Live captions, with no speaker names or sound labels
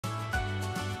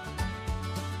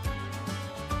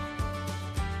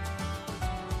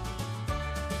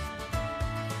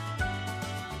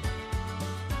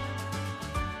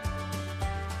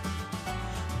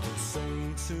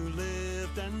who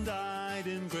lived and died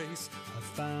in grace have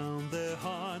found their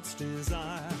heart's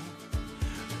desire.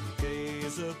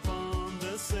 Gaze upon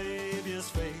the Saviour's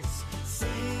face.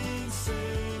 Sing,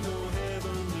 sing, O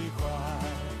heavenly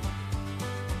choir.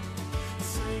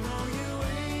 Sing, all you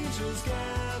angels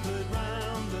gathered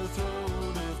round the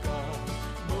throne of God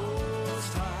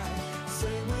Most High.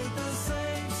 Sing with the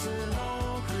saints and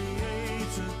all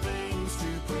created things to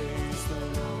praise the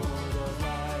Lord of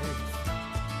life.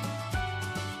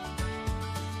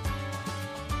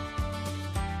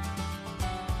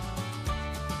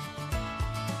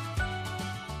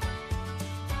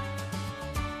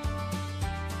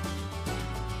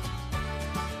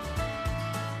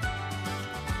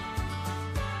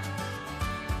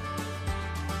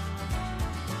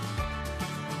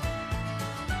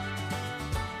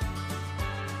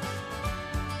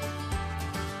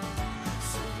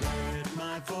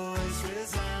 Voice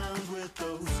resound with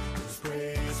those whose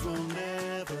praise will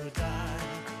never die.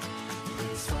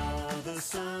 Praise Father,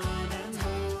 Son, and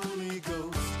Holy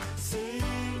Ghost.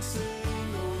 Sing,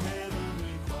 sing, O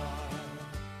heavenly choir.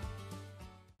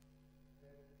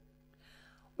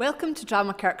 Welcome to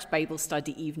Dramakirk's Bible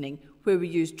Study Evening, where we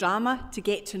use drama to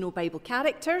get to know Bible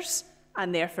characters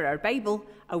and therefore our Bible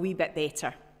a wee bit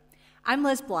better. I'm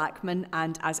Liz Blackman,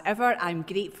 and as ever, I'm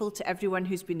grateful to everyone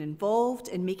who's been involved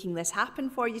in making this happen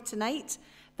for you tonight.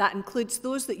 That includes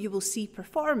those that you will see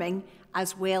performing,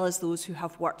 as well as those who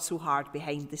have worked so hard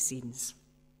behind the scenes.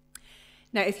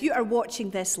 Now, if you are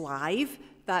watching this live,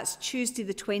 that's Tuesday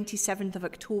the 27th of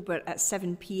October at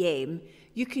 7 p.m,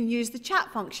 you can use the chat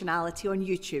functionality on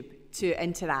YouTube to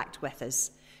interact with us.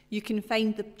 You can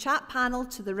find the chat panel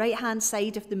to the right-hand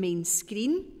side of the main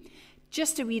screen.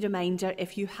 Just a wee reminder,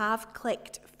 if you have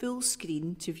clicked full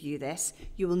screen to view this,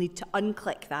 you will need to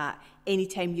unclick that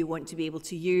anytime you want to be able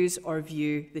to use or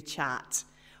view the chat.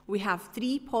 We have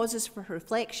 3 pauses for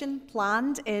reflection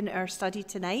planned in our study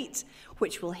tonight,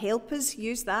 which will help us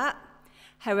use that.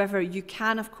 However, you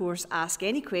can, of course, ask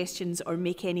any questions or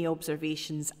make any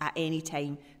observations at any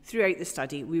time throughout the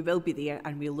study. We will be there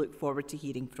and we'll look forward to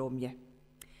hearing from you.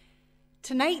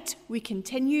 Tonight, we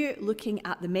continue looking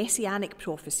at the messianic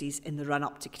prophecies in the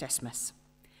run-up to Christmas.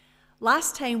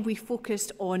 Last time, we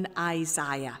focused on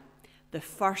Isaiah, the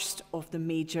first of the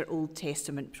major Old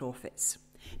Testament prophets.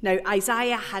 Now,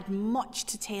 Isaiah had much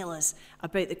to tell us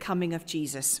about the coming of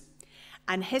Jesus,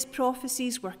 and his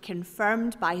prophecies were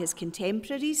confirmed by his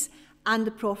contemporaries and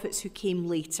the prophets who came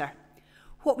later.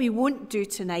 What we won't do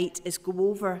tonight is go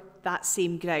over that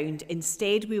same ground.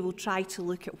 Instead, we will try to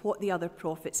look at what the other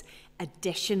prophets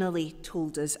additionally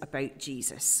told us about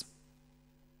Jesus.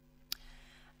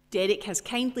 Derek has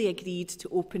kindly agreed to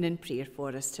open in prayer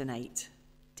for us tonight.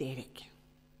 Derek.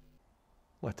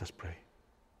 Let us pray.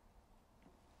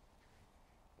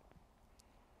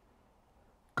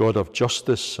 God of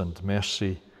justice and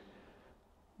mercy,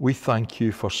 we thank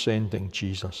you for sending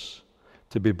Jesus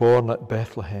to be born at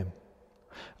Bethlehem,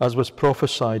 as was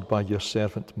prophesied by your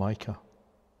servant Micah.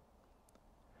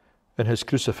 In his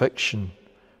crucifixion,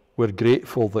 we're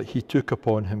grateful that he took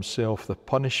upon himself the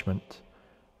punishment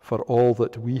for all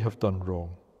that we have done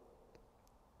wrong.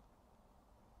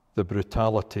 The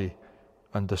brutality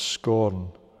and the scorn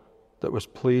that was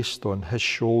placed on his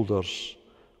shoulders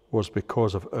was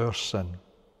because of our sin.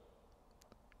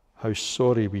 How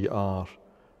sorry we are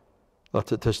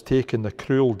that it has taken the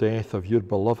cruel death of your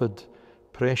beloved,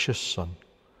 precious Son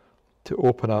to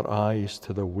open our eyes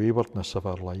to the waywardness of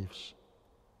our lives.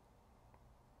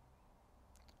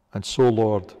 And so,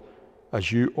 Lord,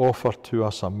 as you offer to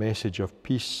us a message of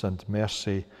peace and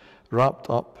mercy wrapped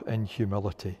up in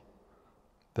humility,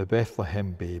 the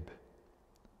Bethlehem babe,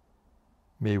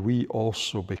 may we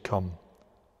also become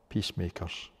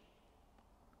peacemakers.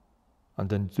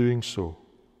 And in doing so,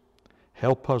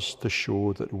 help us to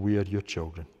show that we are your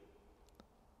children.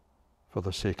 For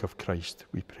the sake of Christ,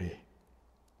 we pray.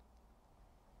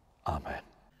 Amen.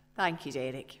 Thank you,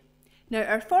 Derek. Now,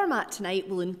 our format tonight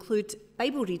will include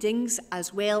Bible readings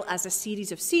as well as a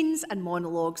series of scenes and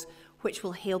monologues which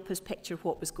will help us picture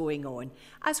what was going on,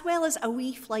 as well as a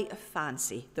wee flight of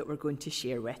fancy that we're going to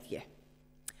share with you.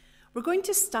 We're going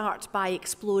to start by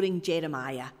exploring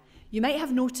Jeremiah. You might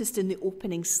have noticed in the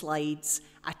opening slides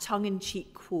a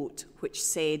tongue-in-cheek quote which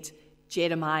said,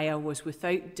 Jeremiah was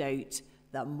without doubt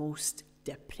the most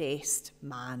depressed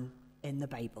man in the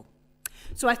Bible.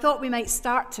 So I thought we might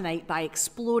start tonight by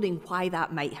exploring why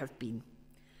that might have been.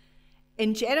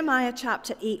 In Jeremiah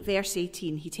chapter 8, verse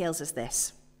 18, he tells us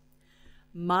this: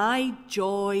 My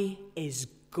joy is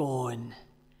gone.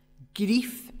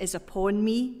 Grief is upon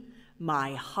me.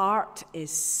 My heart is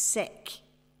sick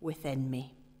within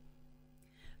me.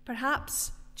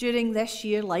 Perhaps During this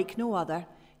year, like no other,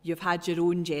 you've had your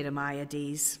own Jeremiah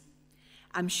days.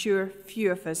 I'm sure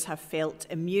few of us have felt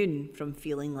immune from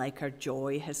feeling like our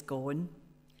joy has gone.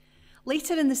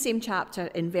 Later in the same chapter,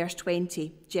 in verse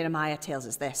 20, Jeremiah tells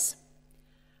us this: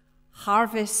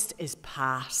 "Harvest is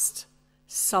past,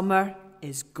 summer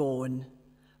is gone,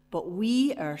 but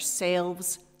we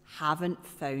ourselves haven't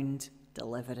found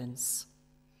deliverance."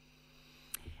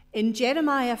 In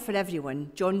Jeremiah for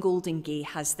Everyone, John Golden Gay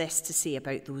has this to say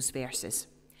about those verses.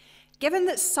 Given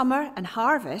that summer and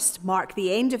harvest mark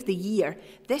the end of the year,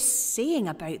 this saying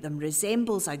about them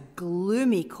resembles a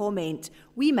gloomy comment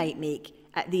we might make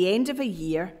at the end of a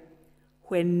year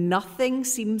when nothing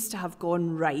seems to have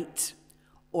gone right,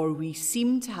 or we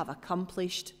seem to have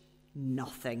accomplished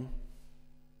nothing.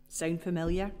 Sound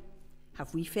familiar?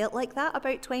 Have we felt like that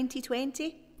about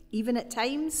 2020, even at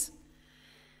times?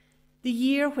 The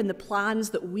year when the plans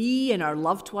that we and our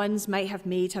loved ones might have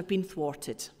made have been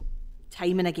thwarted,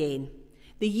 time and again.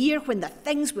 The year when the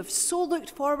things we've so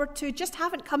looked forward to just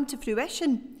haven't come to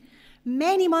fruition.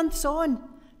 Many months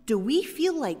on, do we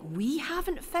feel like we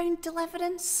haven't found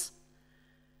deliverance?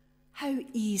 How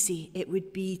easy it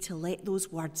would be to let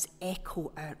those words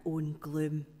echo our own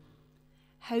gloom.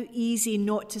 How easy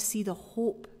not to see the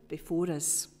hope before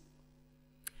us.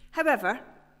 However,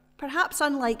 perhaps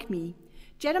unlike me,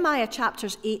 Jeremiah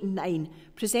chapters 8 and 9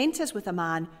 present us with a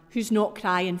man who's not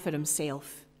crying for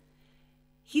himself.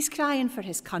 He's crying for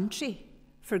his country,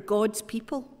 for God's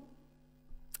people.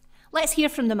 Let's hear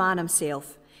from the man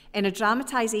himself in a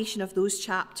dramatisation of those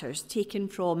chapters taken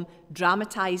from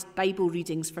Dramatised Bible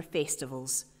Readings for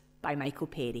Festivals by Michael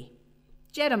Perry.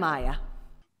 Jeremiah.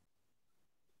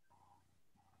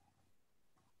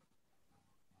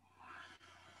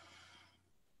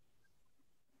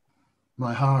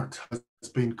 My heart has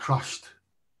been crushed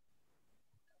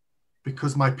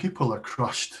because my people are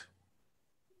crushed.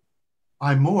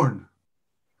 I mourn.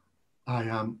 I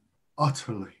am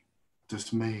utterly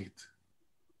dismayed.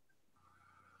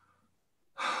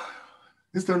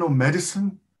 Is there no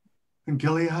medicine in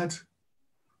Gilead?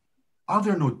 Are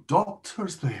there no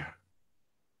doctors there?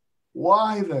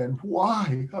 Why then,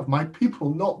 why have my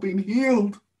people not been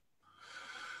healed?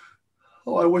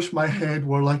 Oh, I wish my head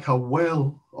were like a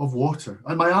well of water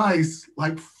and my eyes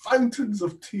like fountains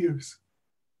of tears,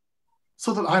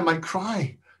 so that I might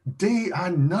cry day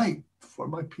and night for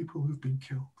my people who've been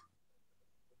killed.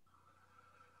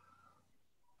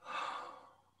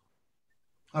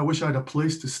 I wish I had a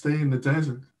place to stay in the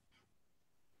desert,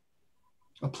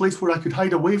 a place where I could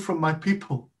hide away from my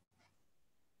people.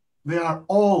 They are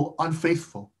all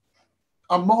unfaithful,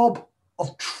 a mob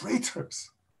of traitors.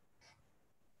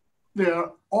 They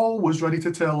are always ready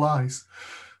to tell lies.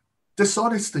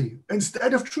 Dishonesty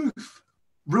instead of truth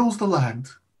rules the land.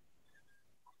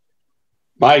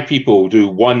 My people do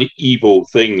one evil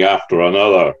thing after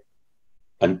another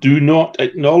and do not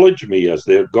acknowledge me as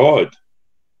their God.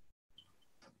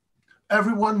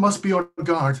 Everyone must be on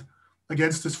guard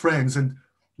against his friends, and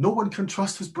no one can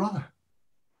trust his brother.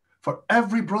 For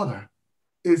every brother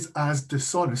is as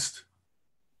dishonest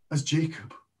as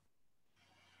Jacob.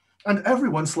 And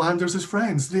everyone slanders his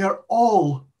friends. They are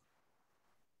all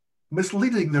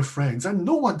misleading their friends, and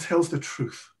no one tells the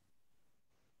truth.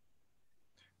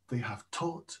 They have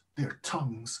taught their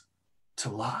tongues to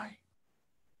lie.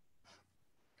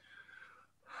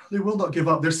 They will not give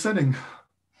up their sinning.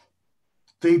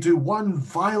 They do one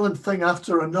violent thing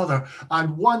after another,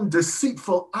 and one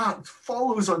deceitful act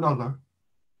follows another.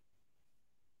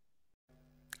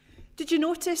 Did you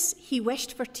notice he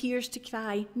wished for tears to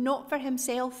cry, not for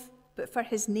himself, but for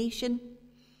his nation?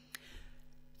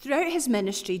 Throughout his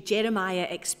ministry, Jeremiah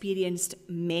experienced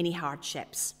many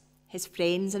hardships. His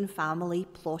friends and family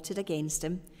plotted against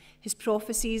him. His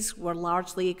prophecies were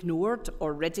largely ignored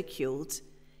or ridiculed.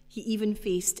 He even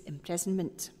faced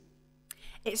imprisonment.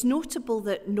 It's notable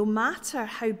that no matter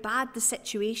how bad the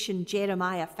situation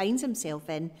Jeremiah finds himself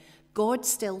in, God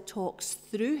still talks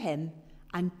through him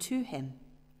and to him.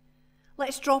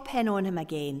 Let's drop in on him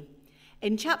again.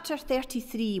 In chapter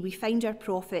 33, we find our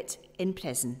prophet in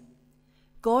prison.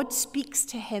 God speaks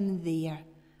to him there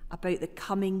about the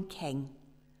coming king.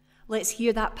 Let's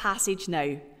hear that passage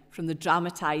now from the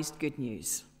Dramatised Good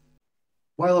News.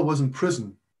 While I was in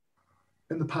prison,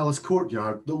 in the palace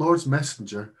courtyard, the Lord's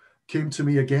messenger came to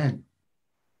me again.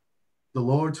 The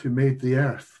Lord who made the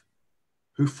earth,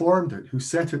 who formed it, who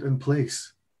set it in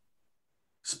place,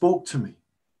 spoke to me.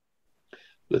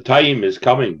 The time is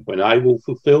coming when I will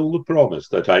fulfill the promise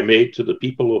that I made to the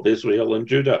people of Israel and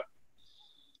Judah.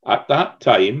 At that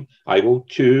time, I will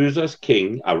choose as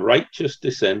king a righteous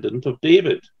descendant of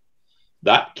David.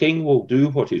 That king will do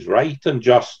what is right and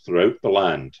just throughout the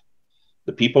land.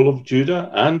 The people of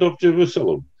Judah and of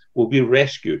Jerusalem will be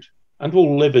rescued and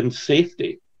will live in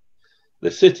safety.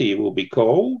 The city will be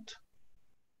called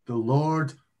The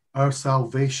Lord our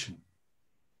salvation.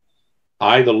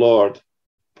 I, the Lord,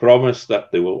 promise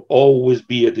that there will always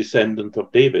be a descendant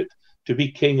of David to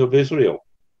be king of Israel,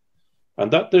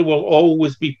 and that there will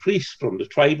always be priests from the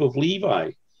tribe of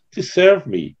Levi to serve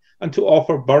me and to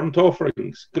offer burnt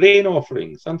offerings, grain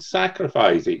offerings, and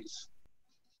sacrifices.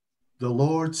 The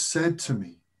Lord said to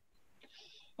me,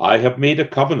 I have made a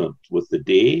covenant with the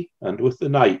day and with the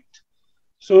night,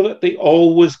 so that they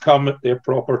always come at their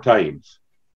proper times,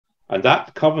 and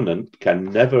that covenant can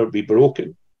never be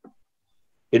broken.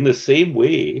 In the same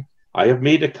way, I have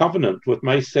made a covenant with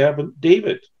my servant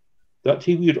David, that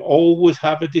he would always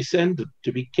have a descendant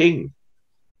to be king.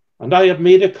 And I have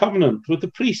made a covenant with the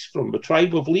priests from the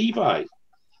tribe of Levi,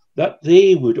 that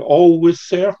they would always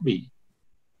serve me.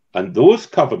 And those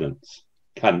covenants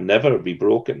can never be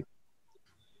broken.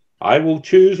 I will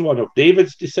choose one of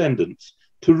David's descendants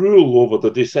to rule over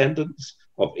the descendants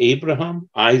of Abraham,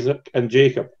 Isaac, and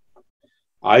Jacob.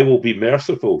 I will be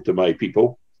merciful to my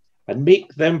people and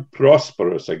make them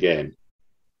prosperous again.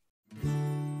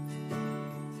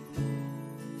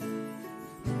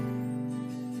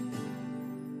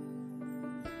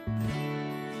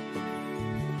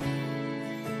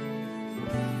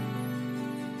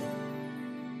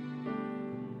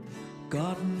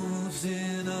 God moves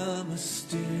in a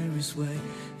mysterious way,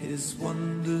 his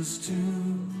wonders to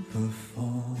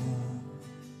perform.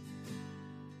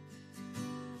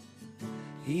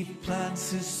 He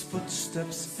plants his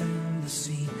footsteps in the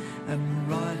sea and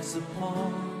rides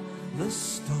upon the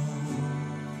storm.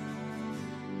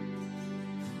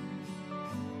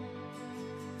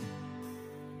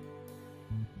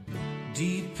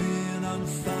 Deep in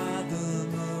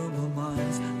unfathomable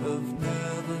minds of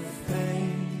never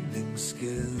failing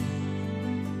skill,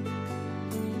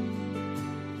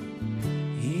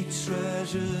 he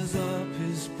treasures up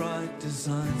his bright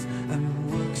designs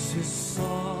and works his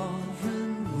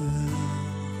sovereign will.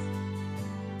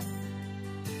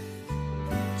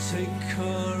 Take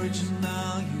courage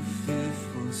now, you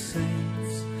fearful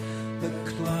saints. The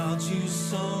clouds you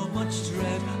so much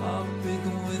dread are big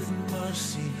with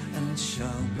mercy and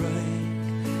shall break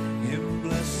in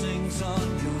blessings on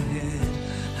your head.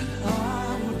 And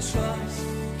I will trust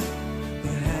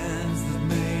the hands that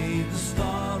made the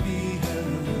starry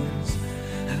heavens,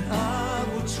 and I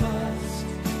will trust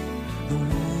the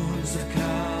wounds of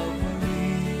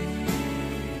Calvary.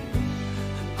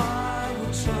 I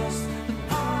will trust, and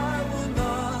I will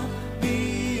not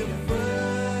be afraid,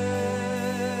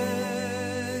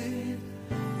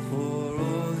 for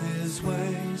all his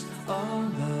ways are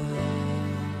love.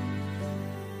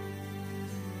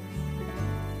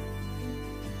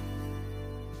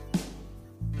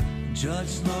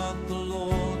 Judge not the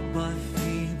Lord by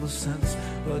feeble sense,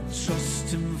 but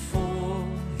trust him for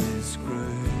his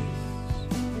grace.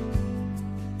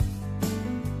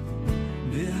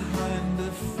 Behind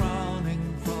the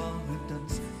frowning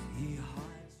providence, he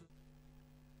hides.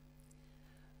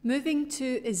 Moving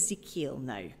to Ezekiel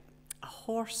now, a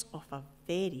horse of a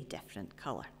very different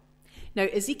colour. Now,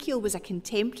 Ezekiel was a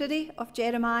contemporary of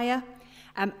Jeremiah.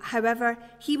 However,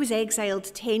 he was exiled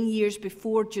 10 years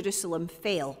before Jerusalem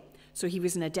fell, so he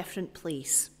was in a different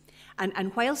place.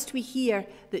 And whilst we hear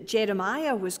that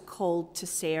Jeremiah was called to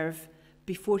serve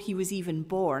before he was even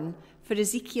born, for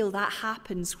Ezekiel that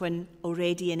happens when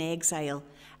already in exile.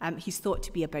 He's thought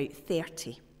to be about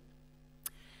 30.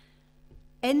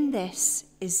 In this,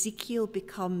 Ezekiel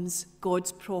becomes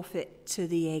God's prophet to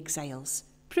the exiles.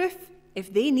 Proof,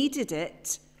 if they needed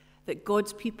it, that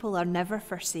God's people are never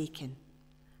forsaken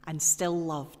and still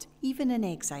loved, even in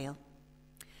exile.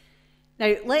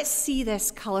 Now, let's see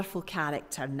this colourful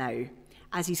character now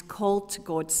as he's called to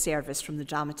God's service from the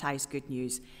Dramatised Good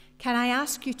News. Can I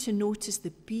ask you to notice the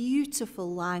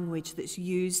beautiful language that's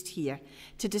used here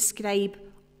to describe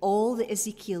all that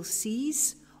Ezekiel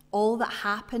sees, all that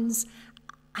happens,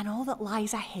 and all that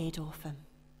lies ahead of him?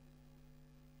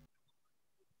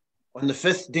 On the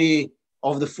 5th day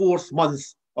of the 4th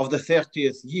month of the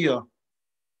 30th year,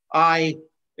 I,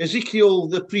 Ezekiel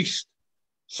the priest,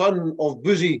 son of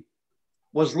Buzi,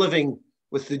 was living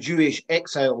with the Jewish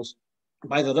exiles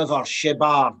by the river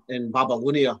Shebar in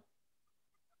Babylonia.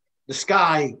 The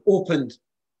sky opened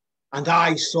and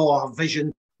I saw a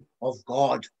vision of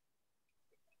God.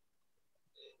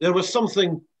 There was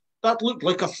something that looked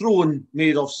like a throne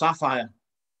made of sapphire,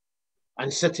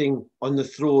 and sitting on the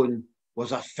throne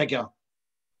was a figure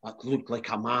that looked like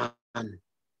a man.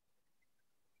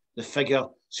 The figure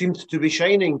seemed to be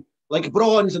shining like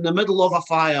bronze in the middle of a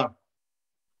fire.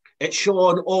 It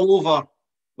shone all over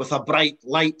with a bright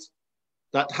light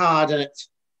that had in it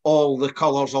all the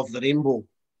colours of the rainbow.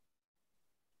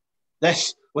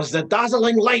 This was the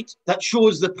dazzling light that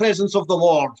shows the presence of the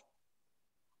Lord.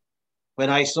 When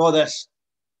I saw this,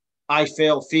 I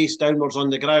fell face downwards on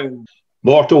the ground.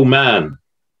 Mortal man,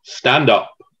 stand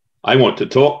up. I want to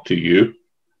talk to you.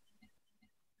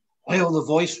 While the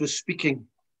voice was speaking,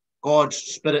 God's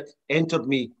Spirit entered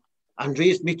me and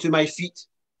raised me to my feet.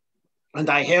 And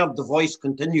I heard the voice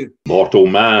continue. Mortal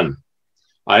man,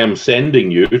 I am sending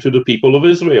you to the people of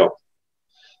Israel.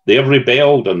 They have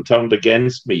rebelled and turned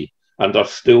against me and are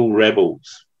still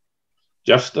rebels,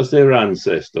 just as their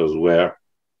ancestors were.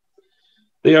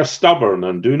 They are stubborn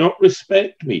and do not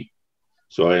respect me.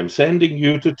 So I am sending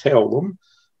you to tell them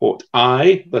what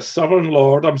I, the sovereign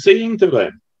Lord, am saying to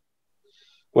them.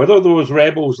 Whether those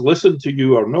rebels listen to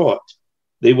you or not,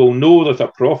 they will know that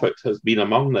a prophet has been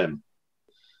among them.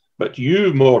 But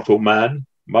you, mortal man,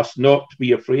 must not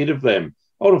be afraid of them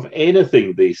or of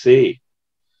anything they say.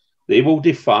 They will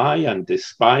defy and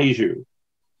despise you.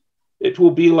 It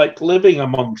will be like living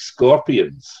among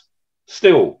scorpions.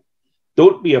 Still,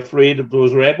 don't be afraid of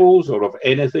those rebels or of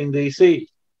anything they say.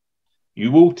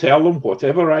 You will tell them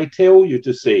whatever I tell you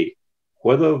to say,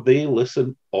 whether they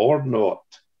listen or not.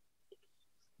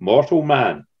 Mortal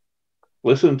man,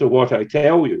 listen to what I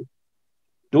tell you.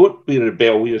 Don't be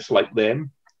rebellious like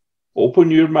them.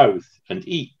 Open your mouth and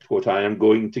eat what I am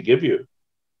going to give you.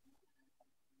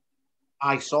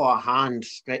 I saw a hand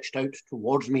stretched out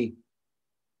towards me,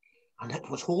 and it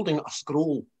was holding a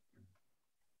scroll.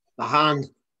 The hand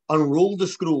unrolled the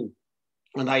scroll,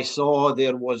 and I saw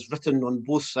there was written on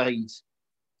both sides,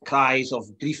 cries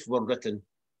of grief were written,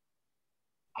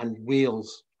 and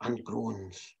wails and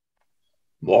groans.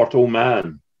 Mortal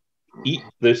man, eat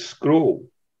this scroll.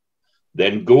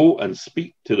 Then go and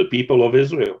speak to the people of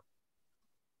Israel.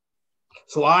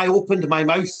 So I opened my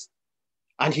mouth,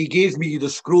 and he gave me the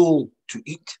scroll to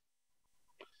eat.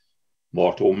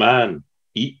 Mortal man,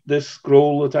 eat this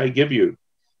scroll that I give you.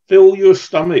 Fill your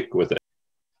stomach with it.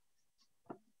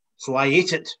 So I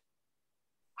ate it,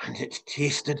 and it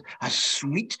tasted as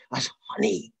sweet as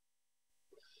honey.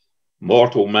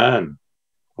 Mortal man,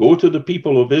 go to the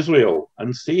people of Israel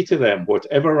and say to them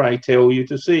whatever I tell you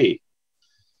to say.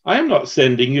 I am not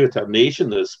sending you to a nation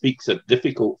that speaks a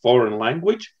difficult foreign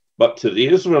language, but to the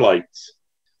Israelites.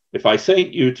 If I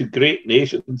sent you to great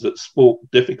nations that spoke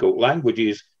difficult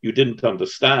languages you didn't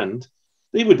understand,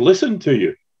 they would listen to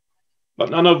you. But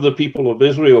none of the people of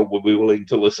Israel will be willing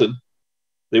to listen.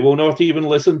 They will not even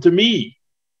listen to me.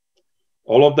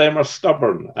 All of them are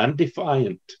stubborn and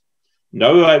defiant.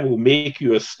 Now I will make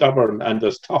you as stubborn and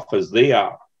as tough as they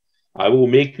are. I will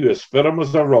make you as firm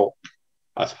as a rock,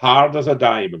 as hard as a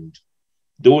diamond.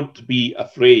 Don't be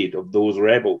afraid of those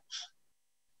rebels.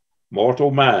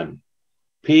 Mortal man,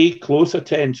 pay close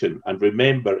attention and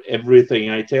remember everything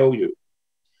I tell you.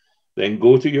 Then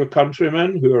go to your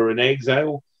countrymen who are in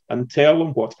exile and tell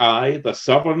them what I, the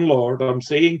sovereign Lord, am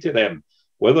saying to them,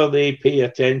 whether they pay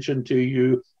attention to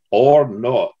you or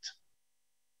not.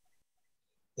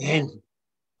 Then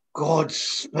God's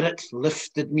Spirit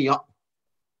lifted me up,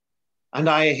 and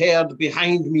I heard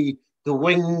behind me the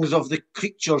wings of the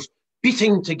creatures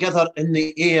beating together in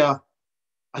the air,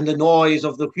 and the noise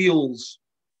of the wheels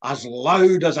as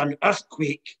loud as an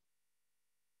earthquake.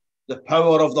 The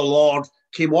power of the Lord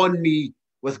came on me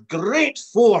with great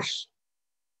force,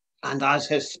 and as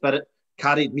his Spirit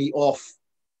carried me off,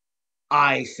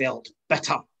 I felt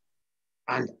bitter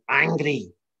and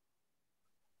angry.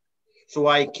 So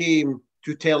I came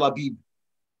to Tel Aviv,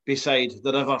 beside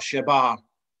the river Shebar,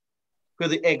 where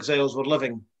the exiles were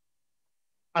living.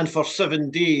 And for 7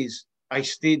 days I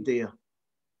stayed there,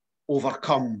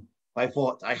 overcome by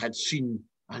what I had seen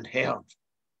and heard.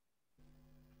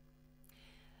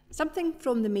 Something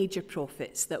from the major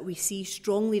prophets that we see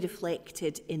strongly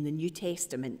reflected in the New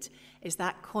Testament is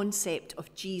that concept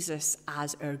of Jesus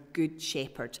as our good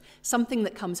shepherd, something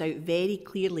that comes out very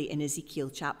clearly in Ezekiel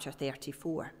chapter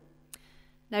 34.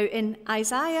 Now, in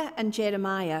Isaiah and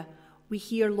Jeremiah, we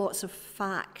hear lots of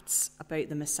facts about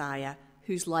the Messiah,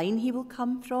 whose line he will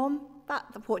come from,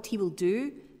 what he will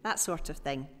do, that sort of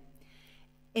thing.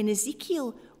 In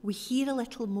Ezekiel, we hear a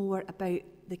little more about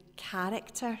the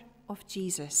character of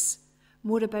Jesus,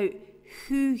 more about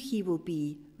who he will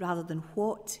be rather than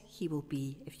what he will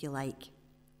be, if you like.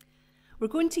 We're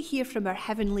going to hear from our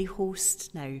heavenly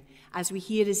host now as we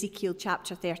hear Ezekiel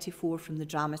chapter 34 from the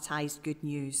Dramatised Good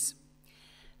News.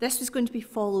 This is going to be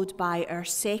followed by our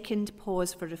second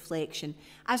pause for reflection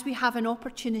as we have an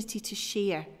opportunity to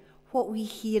share what we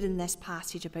hear in this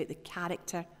passage about the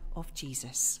character of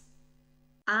Jesus.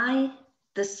 I,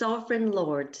 the sovereign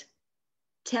Lord,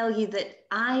 tell you that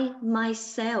I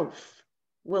myself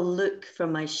will look for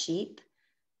my sheep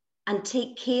and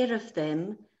take care of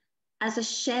them as a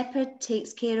shepherd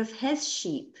takes care of his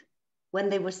sheep when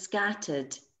they were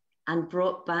scattered and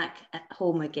brought back at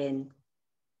home again.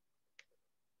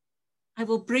 I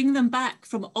will bring them back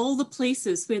from all the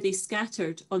places where they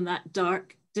scattered on that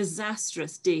dark,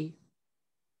 disastrous day.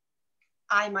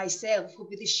 I myself will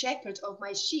be the shepherd of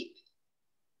my sheep,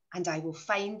 and I will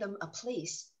find them a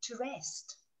place to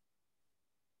rest.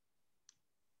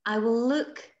 I will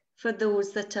look for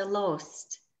those that are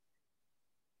lost.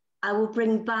 I will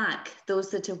bring back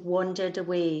those that have wandered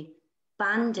away,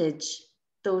 bandage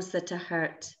those that are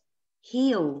hurt,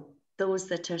 heal those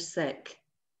that are sick.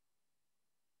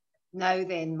 Now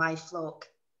then, my flock,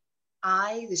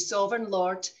 I, the sovereign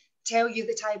Lord, tell you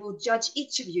that I will judge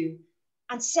each of you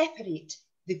and separate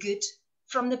the good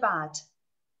from the bad,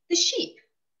 the sheep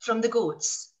from the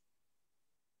goats.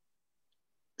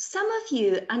 Some of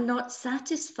you are not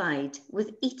satisfied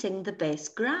with eating the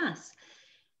best grass.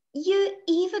 You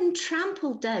even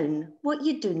trample down what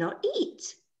you do not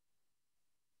eat.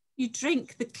 You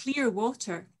drink the clear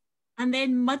water and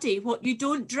then muddy what you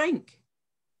don't drink.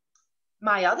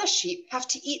 My other sheep have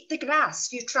to eat the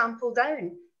grass you trample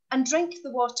down and drink the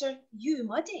water you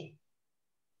muddy.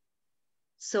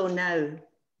 So now,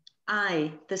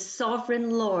 I, the sovereign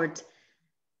Lord,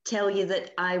 tell you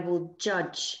that I will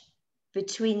judge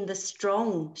between the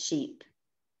strong sheep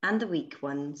and the weak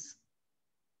ones.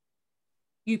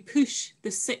 You push the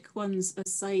sick ones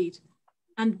aside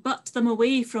and butt them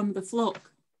away from the flock.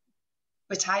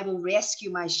 But I will rescue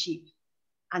my sheep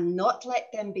and not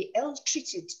let them be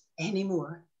ill-treated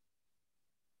anymore.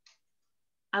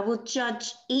 I will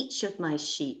judge each of my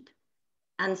sheep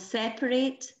and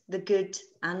separate the good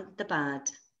and the bad.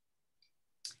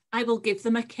 I will give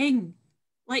them a king,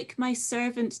 like my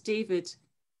servant David,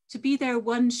 to be their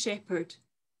one shepherd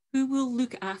who will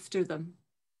look after them.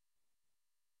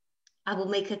 I will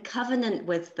make a covenant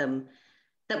with them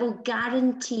that will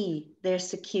guarantee their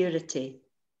security.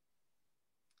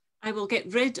 I will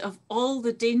get rid of all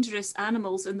the dangerous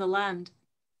animals in the land,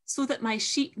 so that my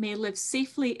sheep may live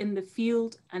safely in the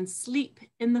field and sleep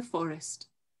in the forest.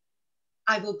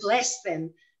 I will bless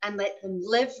them and let them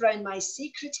live round my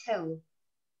sacred hill.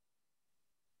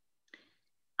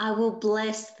 I will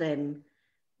bless them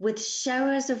with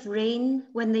showers of rain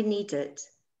when they need it.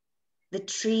 The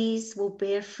trees will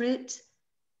bear fruit.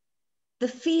 The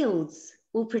fields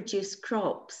will produce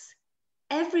crops.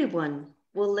 Everyone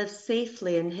will live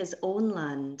safely in his own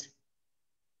land.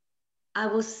 I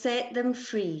will set them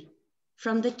free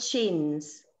from the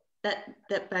chains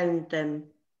that bound them,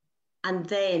 and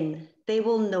then they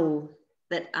will know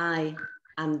that I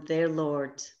am their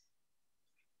Lord.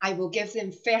 I will give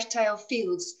them fertile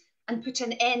fields and put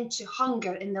an end to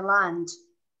hunger in the land.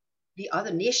 The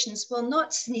other nations will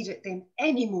not sneer at them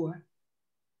anymore.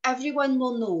 Everyone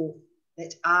will know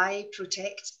that I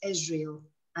protect Israel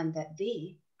and that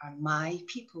they are my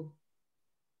people.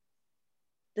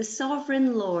 The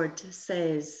sovereign Lord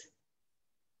says,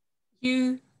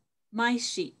 You, my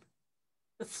sheep,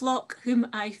 the flock whom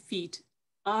I feed,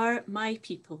 are my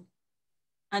people,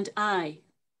 and I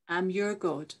am your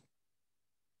God.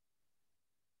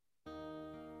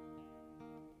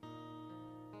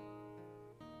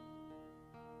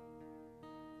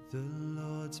 The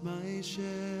Lord's my shepherd,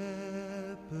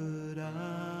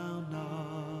 I'll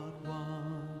not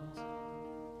want.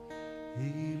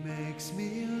 He makes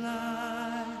me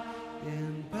lie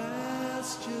in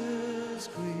pastures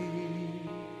green.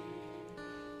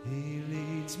 He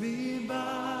leads me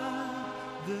by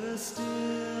the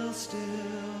still,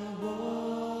 still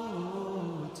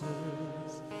waters.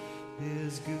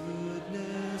 His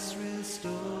goodness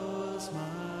restores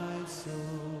my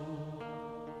soul.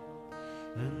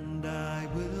 And I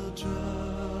will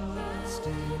trust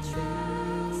in you.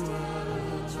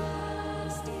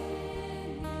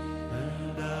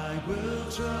 And I will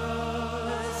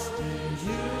trust in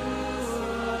you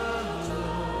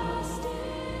alone.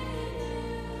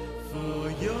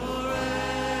 For your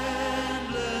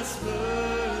endless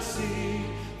mercy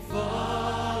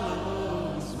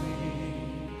follows me.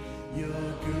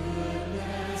 Your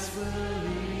goodness will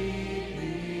lead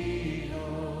me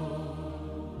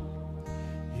home.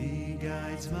 He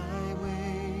guides my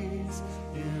ways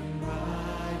in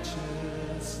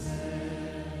righteousness,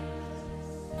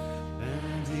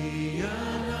 and he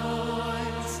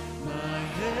anoints my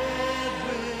head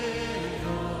with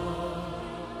oil,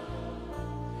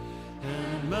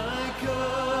 and my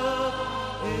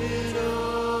cup it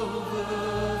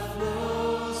overflows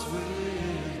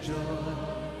with joy.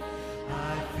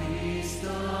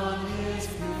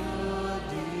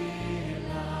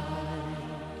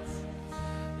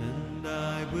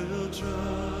 will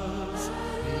trust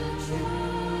in you,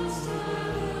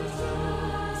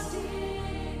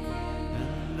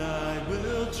 and I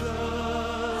will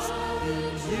trust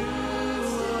in you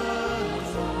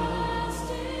alone,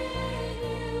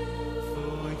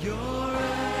 for your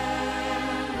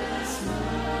endless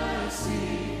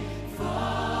mercy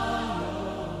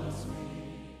follows me.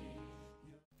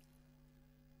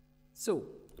 So,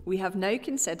 we have now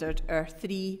considered our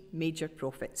three major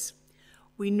prophets.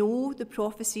 We know the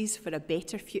prophecies for a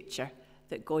better future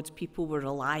that God's people were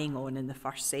relying on in the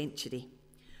first century.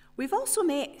 We've also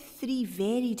met three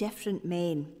very different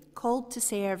men called to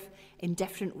serve in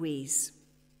different ways.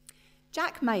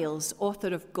 Jack Miles,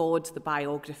 author of God, the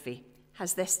biography,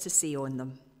 has this to say on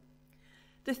them.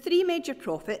 The three major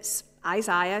prophets,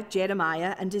 Isaiah,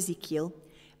 Jeremiah, and Ezekiel,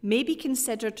 may be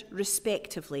considered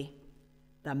respectively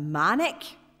the manic,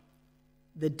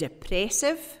 the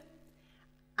depressive,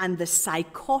 and the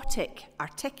psychotic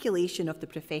articulation of the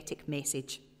prophetic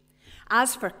message.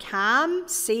 As for calm,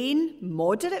 sane,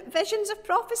 moderate visions of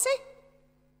prophecy,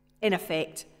 in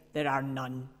effect, there are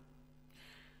none.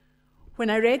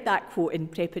 When I read that quote in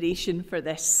preparation for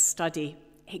this study,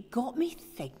 it got me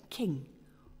thinking,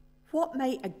 what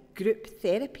might a group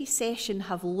therapy session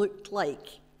have looked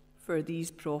like for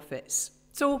these prophets?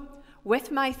 So,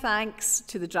 with my thanks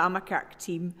to the Dramakirk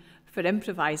team for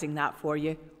improvising that for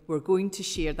you, we're going to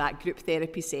share that group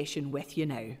therapy session with you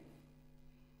now.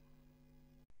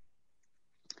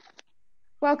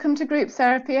 Welcome to group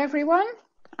therapy, everyone.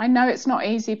 I know it's not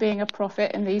easy being a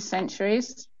prophet in these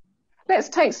centuries. Let's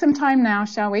take some time now,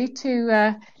 shall we,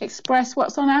 to express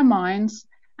what's on our minds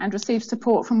and receive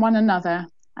support from one another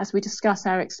as we discuss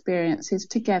our experiences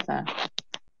together.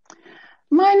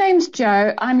 My name's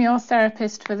Jo. I'm your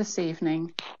therapist for this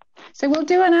evening. So we'll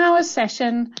do an hour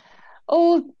session,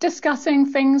 all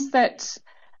discussing things that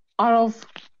are of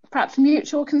perhaps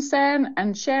mutual concern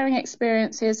and sharing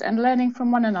experiences and learning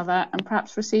from one another and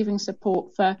perhaps receiving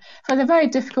support for the very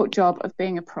difficult job of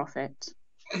being a prophet.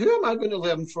 Who am I going to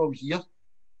learn from here?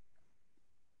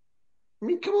 I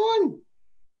mean, come on.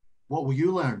 What will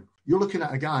you learn? You're looking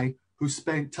at a guy who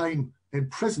spent time in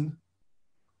prison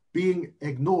being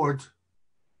ignored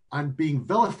and being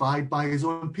vilified by his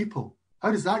own people.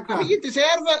 How does that go? I mean, you deserve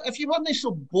it if you weren't so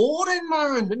boring,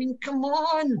 man. I mean, come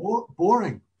on.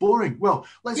 Boring. Well,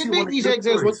 let's you see make these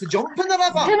exiles want to jump in the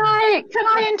river. Can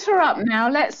I interrupt now?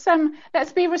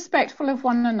 Let's be respectful of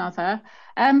one another.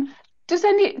 Does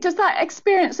that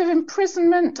experience of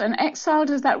imprisonment and exile,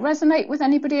 does that resonate with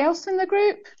anybody else in the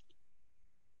group?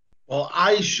 Well,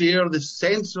 I share the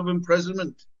sense of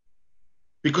imprisonment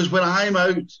because when I'm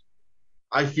out,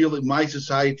 I feel that my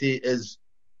society is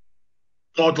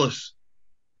godless.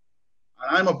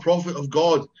 And I'm a prophet of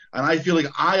God, and I feel like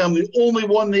I am the only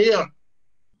one there.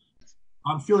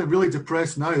 I'm feeling really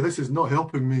depressed now. This is not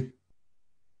helping me.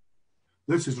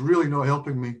 This is really not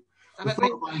helping me. The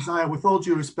thought of Isaiah, with all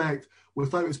due respect,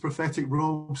 without his prophetic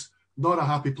robes, not a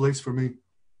happy place for me.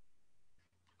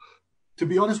 To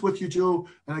be honest with you, Jo,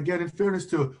 and again, in fairness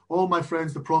to all my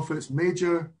friends, the prophets,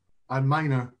 major and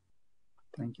minor.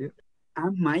 Thank you.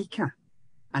 I'm Micah,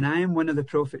 and I am one of the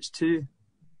prophets too,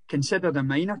 considered a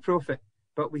minor prophet,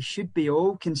 but we should be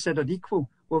all considered equal.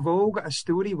 We've all got a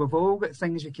story, we've all got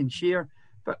things we can share,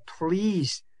 but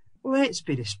please, let's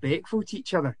be respectful to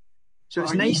each other. So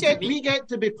it's nice to meet. We get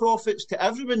to be prophets to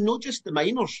everyone, not just the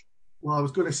minors. Well, I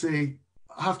was going to say,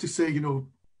 I have to say,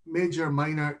 major,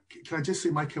 minor, can I just say,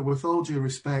 Micah, with all due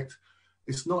respect,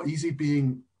 it's not easy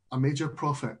being a major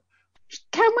prophet.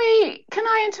 Can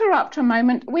I interrupt a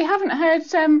moment? We haven't heard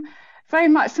very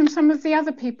much from some of the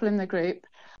other people in the group.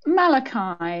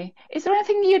 Malachi, is there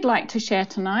anything you'd like to share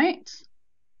tonight?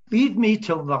 Lead me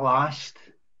till the last.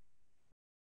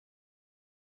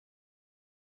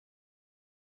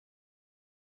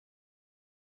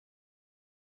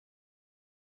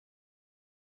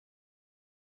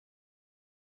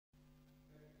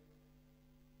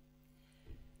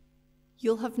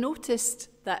 You'll have noticed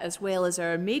that as well as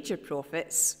our major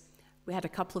prophets, we had a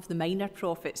couple of the minor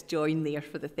prophets join there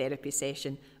for the therapy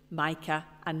session, Micah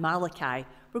and Malachi.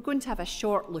 We're going to have a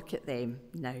short look at them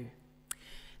now.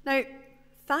 Now,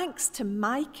 thanks to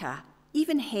Micah,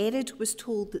 even Herod was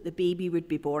told that the baby would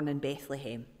be born in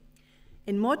Bethlehem.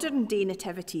 In modern day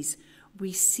nativities,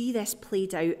 we see this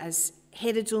played out as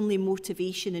Herod's only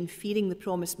motivation in fearing the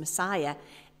promised Messiah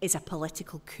is a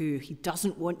political coup. He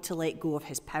doesn't want to let go of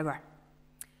his power.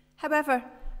 However,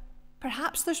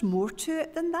 perhaps there's more to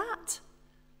it than that.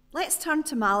 Let's turn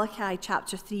to Malachi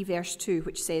chapter 3, verse 2,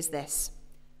 which says this: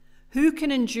 "Who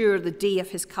can endure the day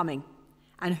of his coming?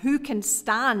 And who can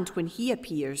stand when he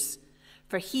appears?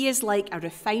 For he is like a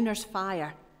refiner's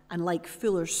fire and like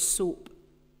fuller's soap.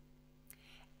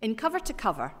 In Cover to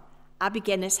Cover, Abby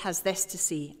Guinness has this to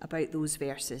say about those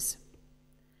verses.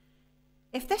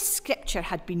 If this scripture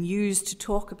had been used to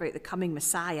talk about the coming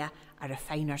Messiah, a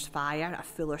refiner's fire, a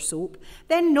fuller's soap,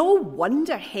 then no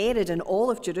wonder Herod and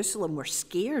all of Jerusalem were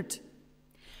scared.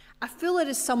 A fuller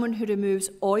is someone who removes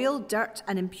oil, dirt,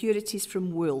 and impurities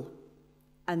from wool,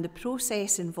 and the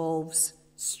process involves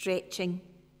stretching,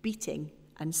 beating,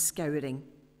 and scouring.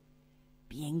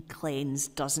 Being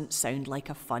cleansed doesn't sound like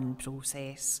a fun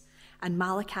process, and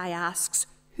Malachi asks,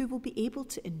 who will be able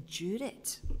to endure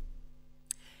it?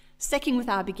 Sticking with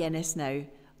Abby Guinness now,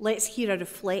 let's hear a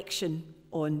reflection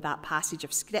on that passage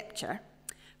of Scripture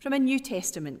from a New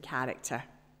Testament character,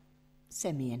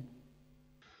 Simeon.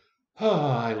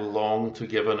 I long to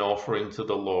give an offering to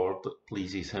the Lord that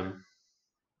pleases him.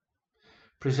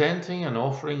 Presenting an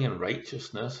offering in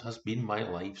righteousness has been my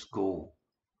life's goal.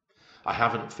 I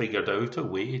haven't figured out a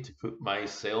way to put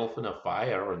myself in a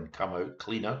fire and come out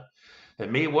cleaner.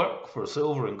 It may work for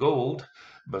silver and gold,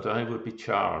 but I would be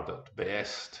charred at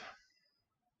best.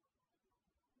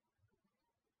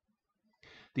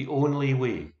 The only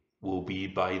way will be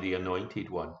by the Anointed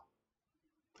One.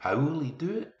 How will he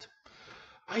do it?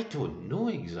 I don't know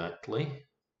exactly.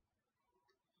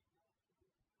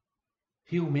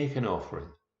 He'll make an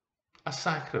offering, a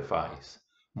sacrifice,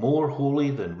 more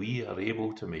holy than we are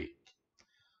able to make.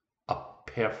 A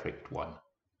perfect one.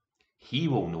 He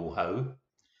will know how.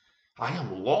 I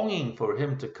am longing for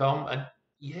him to come, and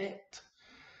yet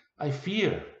I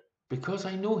fear, because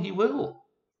I know he will.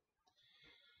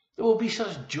 There will be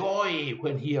such joy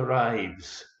when he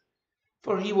arrives,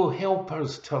 for he will help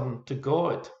us turn to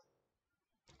God.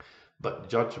 But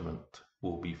judgment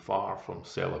will be far from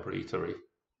celebratory.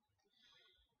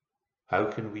 How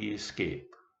can we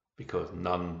escape? Because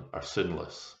none are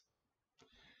sinless.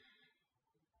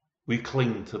 We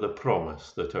cling to the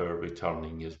promise that our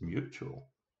returning is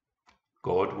mutual.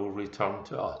 God will return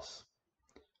to us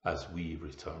as we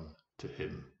return to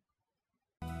him.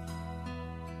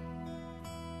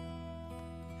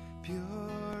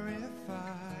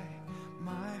 Purify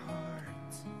my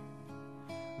heart,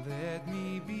 let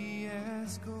me be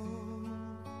as gold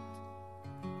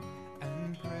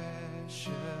and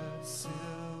precious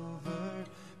silver.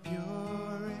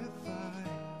 Purify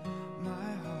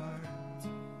my heart,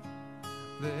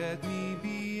 let me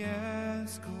be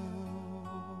as gold,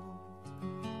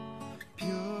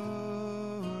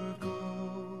 pure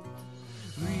gold,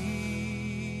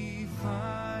 refiner's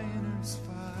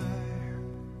fire.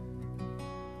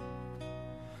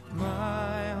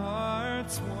 My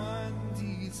heart's one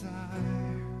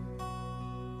desire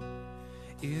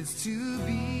is to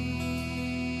be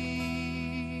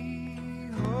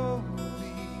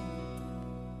holy,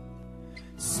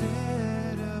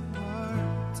 set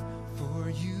apart for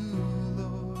you,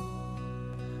 Lord.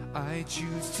 I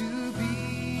choose to be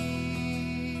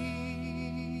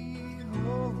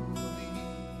holy,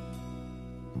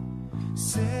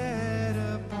 set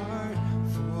apart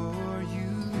for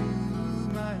you,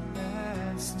 my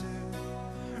Master,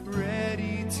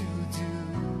 ready to do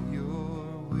your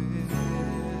will.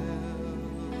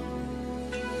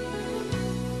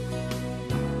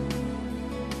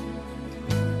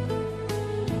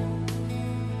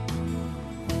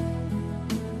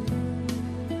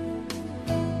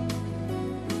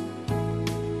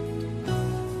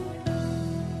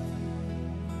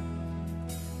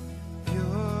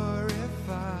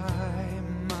 Purify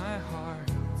my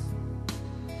heart,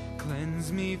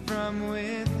 cleanse me from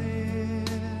within,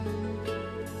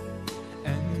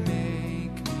 and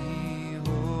make me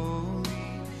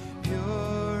holy.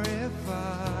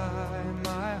 Purify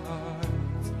my heart,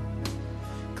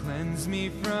 cleanse me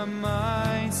from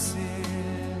my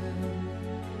sin,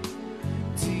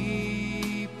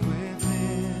 deep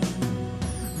within,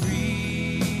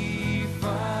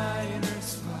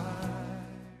 refiner's fire.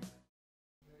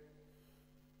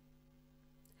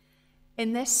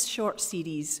 In this short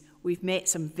series, we've met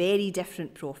some very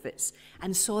different prophets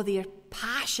and saw their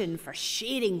passion for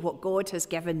sharing what God has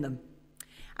given them.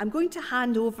 I'm going to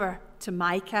hand over to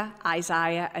Micah,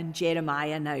 Isaiah, and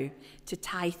Jeremiah now to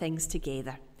tie things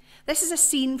together. This is a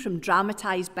scene from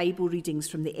Dramatised Bible readings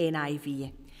from the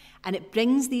NIV, and it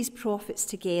brings these prophets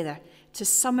together to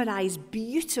summarise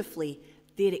beautifully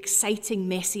their exciting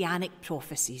messianic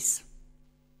prophecies.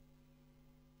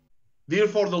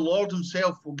 Therefore the Lord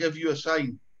himself will give you a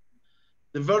sign.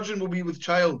 The virgin will be with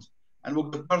child and will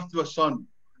give birth to a son,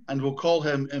 and will call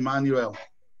him Emmanuel.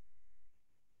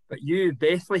 But you,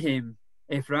 Bethlehem,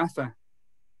 Ephrathah,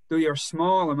 though you're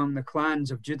small among the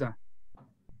clans of Judah,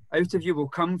 out of you will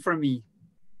come for me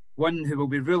one who will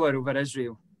be ruler over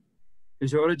Israel.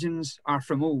 whose origins are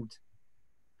from old,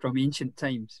 from ancient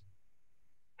times.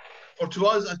 For to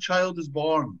us a child is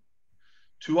born,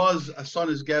 to us a son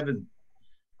is given,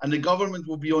 and the government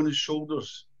will be on his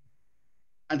shoulders.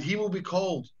 And he will be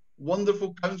called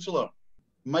Wonderful Counselor,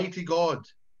 Mighty God,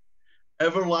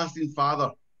 Everlasting Father,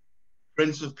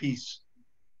 Prince of Peace.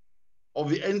 Of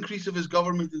the increase of his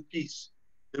government and peace,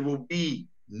 there will be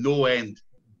no end.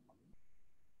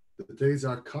 The days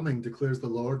are coming, declares the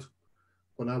Lord,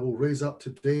 when I will raise up to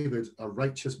David a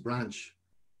righteous branch,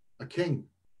 a king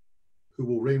who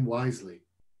will reign wisely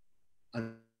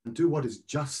and do what is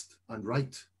just and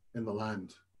right in the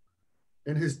land.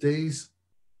 In his days,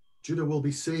 Judah will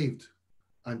be saved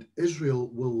and Israel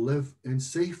will live in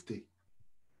safety.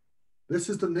 This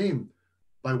is the name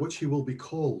by which he will be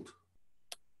called,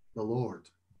 the Lord,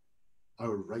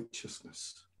 our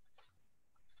righteousness.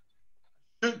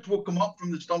 Shoot will come up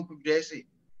from the stump of Jesse.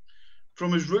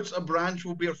 From his roots a branch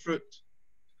will bear fruit.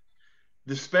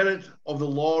 The Spirit of the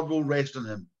Lord will rest on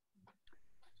him.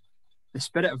 The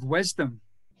spirit of wisdom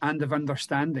and of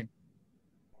understanding.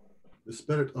 The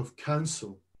spirit of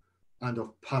counsel and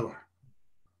of power.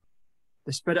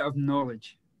 The spirit of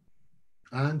knowledge.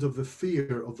 And of the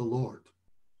fear of the Lord.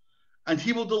 And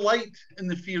he will delight in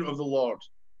the fear of the Lord.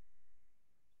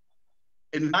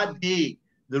 In that day,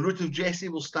 the root of Jesse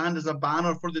will stand as a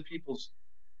banner for the peoples.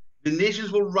 The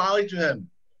nations will rally to him,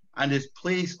 and his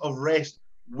place of rest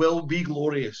will be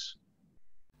glorious.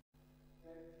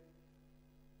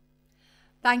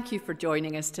 Thank you for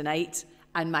joining us tonight,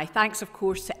 and my thanks, of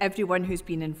course, to everyone who's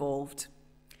been involved.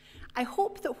 I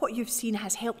hope that what you've seen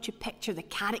has helped you picture the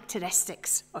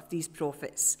characteristics of these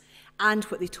prophets and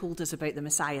what they told us about the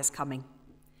Messiah's coming.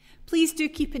 Please do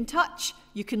keep in touch.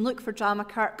 You can look for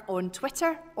Dramakirk on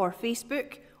Twitter or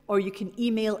Facebook, or you can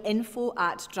email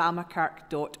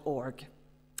info@dramakirk.org.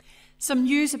 Some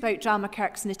news about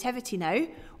Dramakirk's nativity now.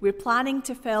 We're planning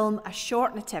to film a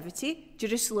short nativity,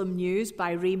 Jerusalem News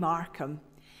by Ray Markham,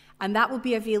 and that will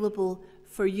be available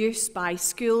for use by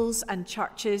schools and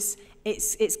churches.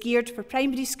 It's geared for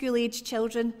primary school age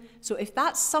children, so if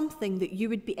that's something that you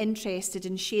would be interested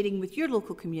in sharing with your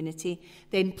local community,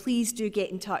 then please do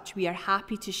get in touch. We are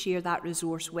happy to share that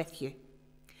resource with you.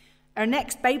 Our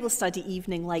next Bible study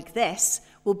evening like this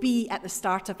will be at the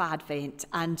start of Advent,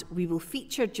 and we will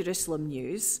feature Jerusalem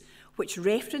News, which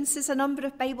references a number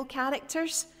of Bible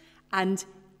characters, and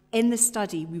in the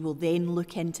study we will then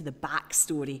look into the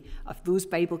backstory of those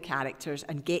Bible characters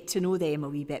and get to know them a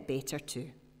wee bit better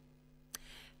too.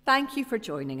 Thank you for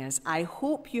joining us. I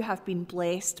hope you have been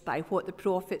blessed by what the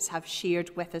prophets have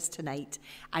shared with us tonight,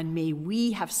 and may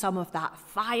we have some of that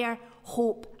fire,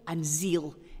 hope and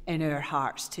zeal in our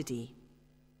hearts today.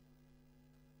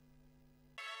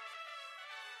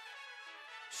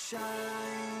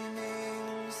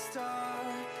 Shining star,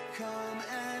 come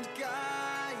and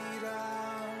guide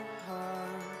our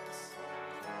hearts.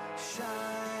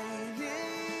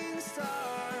 Shining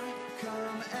star,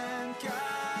 come and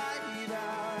guide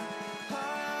our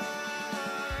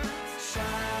hearts.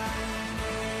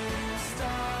 Shining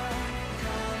star,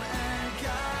 come and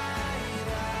guide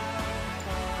our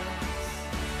hearts.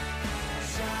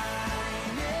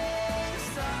 Shining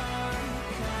star,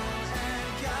 come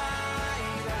and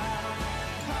guide our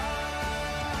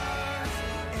hearts.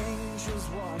 Angels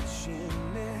watching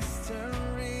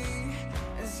mystery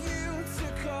as you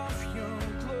took off your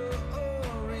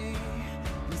glory.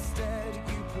 Instead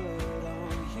you put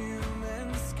on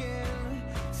human skin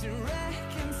to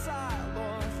reconcile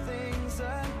all things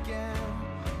again.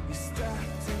 You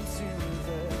stepped into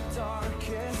the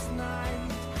darkest night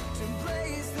to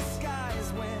blaze the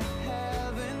skies with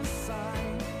heaven's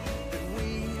sign that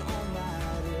we all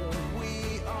matter,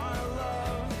 we are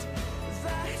loved,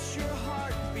 that your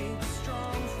heart beats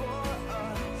strong for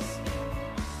us.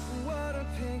 What a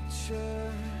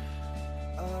picture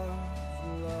of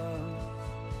love.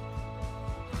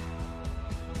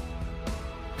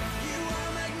 You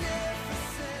are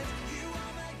magnificent, you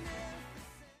are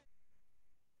magnificent.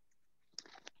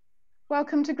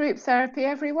 Welcome to group therapy,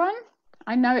 everyone.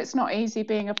 I know it's not easy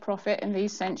being a prophet in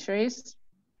these centuries.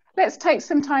 Let's take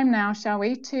some time now, shall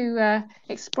we, to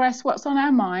express what's on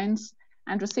our minds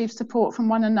and receive support from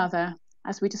one another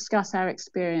as we discuss our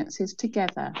experiences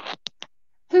together.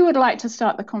 Who would like to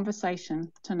start the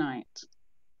conversation tonight?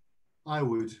 I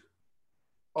would.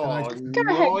 Oh, I just- Go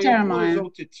no, ahead, you'll Jeremiah. put us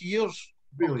out to tears.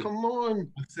 Really? Oh, come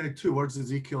on. I've said 2 words,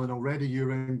 Ezekiel, and already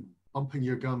you're in bumping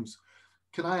your gums.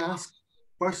 Can I ask,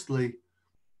 firstly,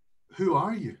 who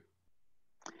are you?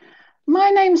 My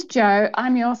name's Jo.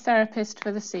 I'm your therapist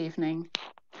for this evening.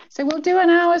 So we'll do an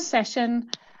hour session,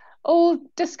 all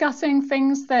discussing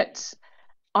things that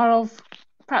are of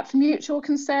perhaps mutual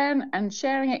concern and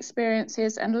sharing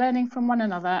experiences and learning from one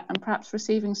another, and perhaps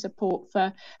receiving support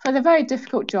for the very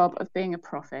difficult job of being a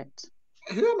prophet.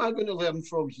 Who am I going to learn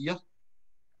from here?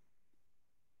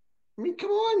 I mean, come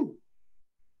on.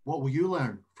 What will you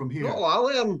learn from here? What will I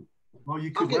learn? Well, you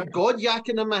I could get learn. God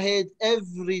yakking in my head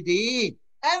every day.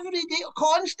 Every day,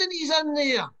 constant he's in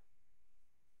there.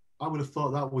 I would have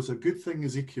thought that was a good thing,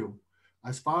 Ezekiel.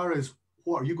 As far as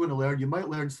what are you going to learn, you might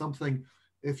learn something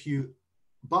if you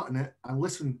button it and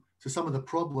listen to some of the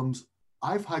problems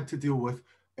I've had to deal with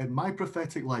in my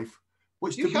prophetic life.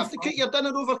 Which You have to cook your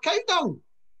dinner over cow dung.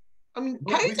 I mean,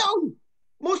 cow dung.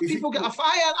 Most people get a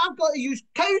fire. I've got to use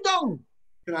cow dung.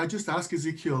 Can I just ask,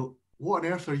 Ezekiel, what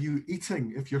on earth are you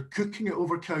eating if you're cooking it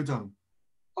over cow dung?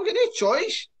 I've got no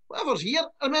choice. Whatever's here.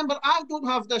 Remember, I don't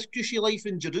have this cushy life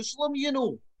in Jerusalem, you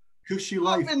know. Cushy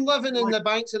life. I've been living in the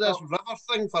banks of this river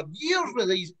thing for years with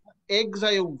these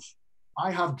exiles. I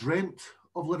have dreamt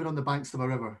of living on the banks of a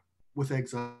river with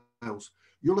exiles.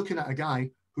 You're looking at a guy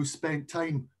who spent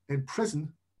time in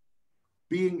prison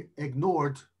being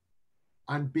ignored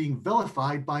and being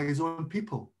vilified by his own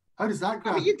people. How does that go?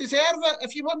 I mean, you deserve it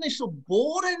if you weren't so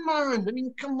boring, man. I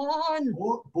mean, come on.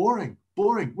 Boring.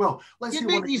 Well, let's You'd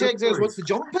make these exiles want to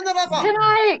jump in the river. Can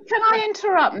I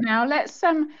interrupt now?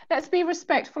 Let's be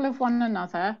respectful of one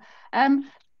another.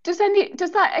 Does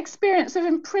that experience of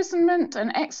imprisonment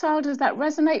and exile, does that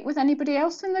resonate with anybody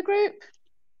else in the group?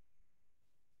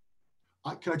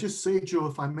 Can I just say, Joe,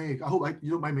 if I may, I hope you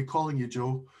don't mind me calling you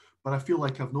Joe, but I feel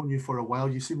like I've known you for a while.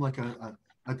 You seem like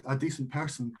a decent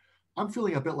person. I'm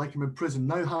feeling a bit like I'm in prison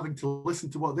now, having to listen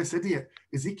to what this idiot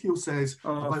Ezekiel says.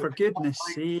 Oh, for goodness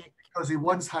sake. Because he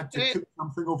once had to cook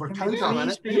something over cow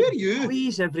dung.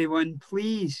 Please, everyone,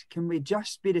 please, can we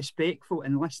just be respectful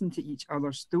and listen to each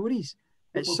other's stories?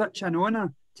 It's such an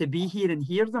honour to be here and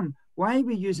hear them. Why are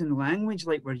we using language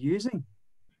like we're using?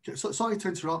 So, sorry to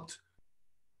interrupt,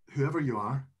 whoever you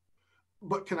are,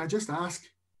 but can I just ask,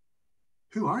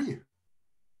 who are you?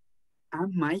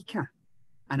 I'm Micah,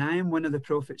 and I am one of the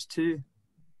prophets too,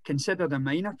 considered a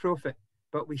minor prophet,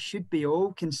 but we should be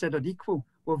all considered equal.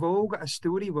 We've all got a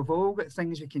story, we've all got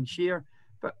things we can share,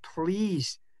 but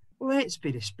please, let's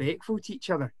be respectful to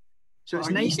each other. So it's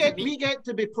nice we get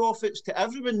to be prophets to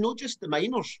everyone, not just the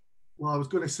minors. Well, I was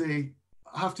going to say,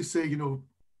 I have to say,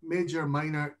 major,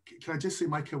 minor, can I just say,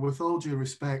 Micah, with all due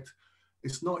respect,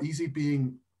 it's not easy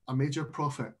being a major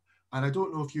prophet. And I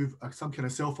don't know if you've some kind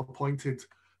of self-appointed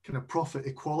kind of prophet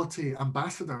equality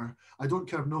ambassador. I don't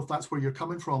kind of know if that's where you're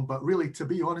coming from, but really, to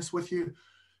be honest with you,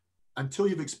 until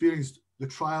you've experienced the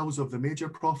trials of the major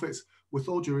prophets, with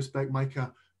all due respect,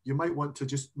 Micah, you might want to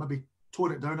just maybe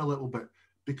tone it down a little bit,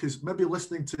 because maybe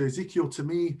listening to Ezekiel, to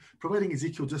me, providing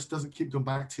Ezekiel just doesn't keep going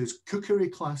back to his cookery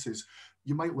classes,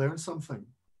 you might learn something.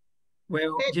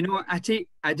 Well, do you know what? I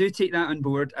do take that on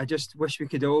board. I just wish we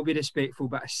could all be respectful,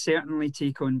 but I certainly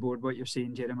take on board what you're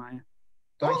saying, Jeremiah.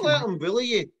 Don't let him bully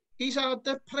you. He's a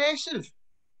depressive.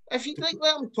 If you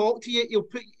let him talk to you, he'll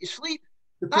put you to sleep.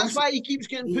 That's why he keeps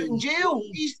getting put in jail.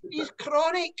 He's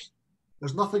chronic.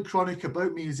 There's nothing chronic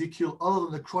about me, Ezekiel, other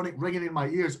than the chronic ringing in my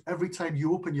ears every time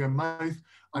you open your mouth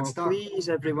and start. Please,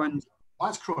 everyone.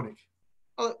 That's chronic.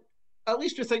 At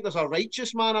least we think there's a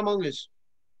righteous man among us.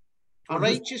 A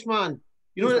righteous man.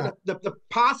 You know, the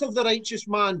path of the righteous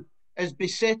man is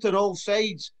beset on all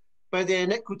sides by the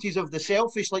iniquities of the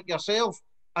selfish like yourself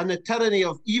and the tyranny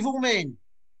of evil men.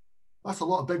 That's a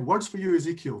lot of big words for you,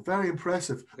 Ezekiel. Very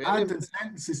impressive. And in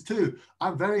sentences too.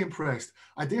 I'm very impressed.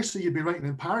 I dare say you'd be writing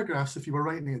in paragraphs if you were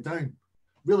writing it down.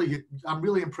 Really, I'm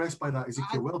really impressed by that,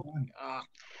 Ezekiel. Well done.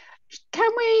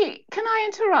 Can I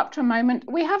interrupt a moment?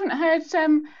 We haven't heard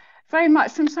very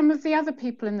much from some of the other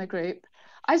people in the group.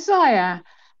 Isaiah,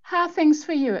 how are things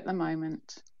for you at the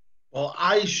moment? Well,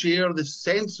 I share the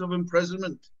sense of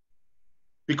imprisonment,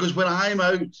 because when I'm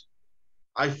out,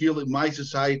 I feel that my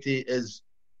society is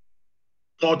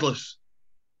godless.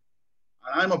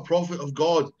 And I'm a prophet of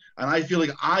God, and I feel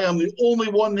like I am the only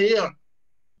one there.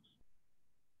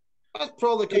 That's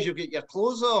probably because you get your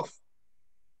clothes off.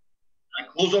 My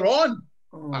clothes are on.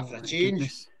 After a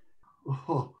change.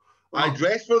 I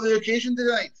dressed for the occasion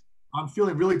tonight. I'm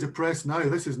feeling really depressed now.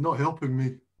 This is not helping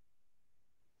me.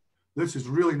 This is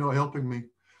really not helping me.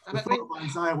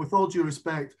 Isaiah, with all due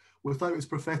respect, without his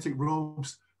prophetic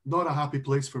robes, not a happy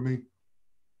place for me.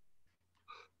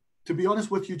 To be honest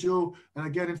with you, Joe, and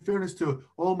again, in fairness to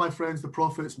all my friends, the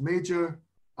prophets, major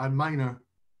and minor.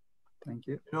 Thank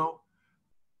you.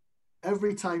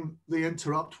 Every time they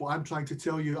interrupt what I'm trying to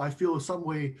tell you, I feel in some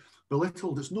way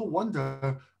belittled. It's no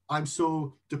wonder I'm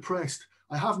so depressed.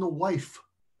 I have no wife.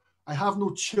 I have no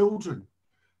children.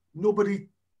 Nobody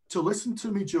to listen to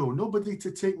me, Joe, nobody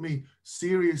to take me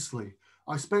seriously.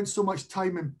 I spent so much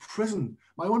time in prison.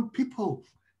 My own people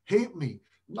hate me.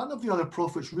 None of the other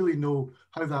prophets really know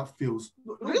how that feels.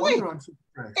 No Really? wonder I'm so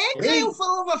depressed. Exile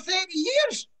for over 30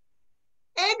 years?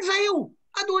 Exile?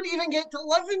 I don't even get to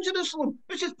live in Jerusalem,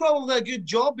 which is probably a good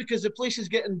job because the place is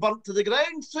getting burnt to the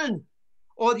ground soon.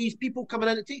 All these people coming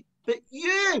in to take. But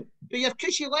you, with your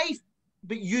cushy life,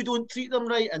 but you don't treat them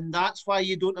right, and that's why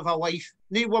you don't have a wife.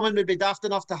 No woman would be daft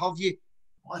enough to have you.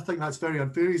 I think that's very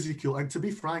unfair, Ezekiel. And to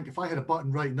be frank, if I had a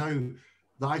button right now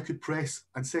that I could press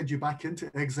and send you back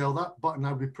into exile, that button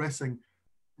I would be pressing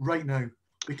right now.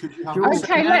 Because you have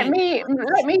okay, let me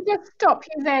just stop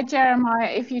you there, Jeremiah,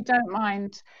 if you don't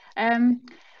mind.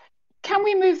 Can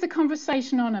we move the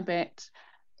conversation on a bit?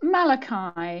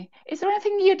 Malachi, is there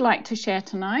anything you'd like to share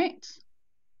tonight?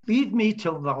 Lead me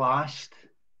till the last.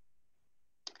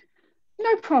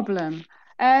 No problem.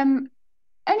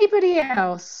 Anybody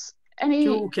else? Any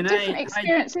Joe, different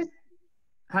experiences?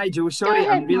 Hi, Joe. Sorry,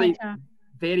 ahead, I'm really Micah.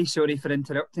 very sorry for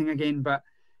interrupting again, but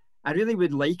I really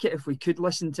would like it if we could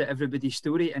listen to everybody's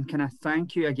story. And can I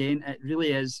thank you again? It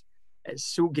really is. It's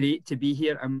so great to be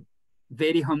here. I'm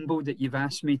very humbled that you've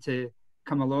asked me to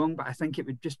come along, but I think it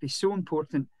would just be so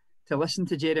important to listen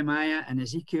to Jeremiah and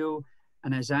Ezekiel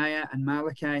and Isaiah and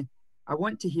Malachi. I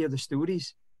want to hear the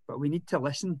stories, but we need to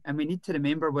listen and we need to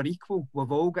remember we're equal.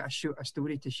 We've all got a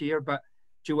story to share. But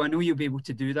Joe, I know you'll be able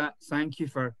to do that. Thank you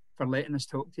for letting us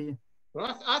talk to you.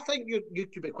 Well, I think you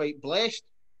could be quite blessed.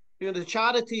 You know, the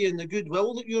charity and the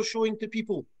goodwill that you're showing to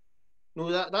people. You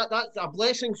know, that's a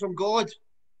blessing from God,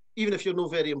 even if you're not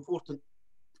very important.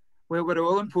 Well, we're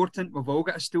all important. We've all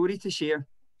got a story to share.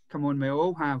 Come on, we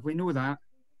all have. We know that.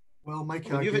 Well, Mike,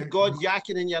 Well, you've had God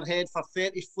yakking in your head for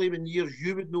 30 flaming years.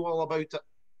 You would know all about it.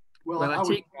 Well,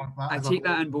 I take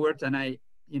that on board, and I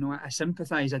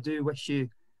sympathise. I do wish you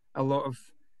a lot of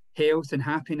health and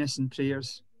happiness and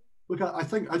prayers. Look, I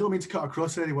think, I don't mean to cut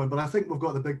across anyone, but I think we've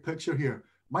got the big picture here.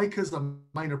 Mike is a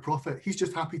minor prophet. He's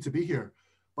just happy to be here.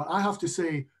 But I have to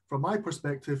say, from my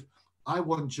perspective, I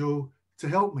want Joe to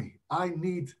help me. I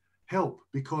need help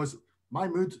because my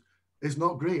mood is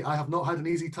not great. I have not had an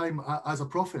easy time as a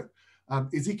prophet.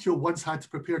 Ezekiel once had to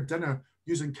prepare dinner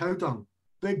using cow dung.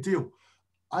 Big deal.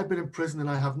 I've been in prison and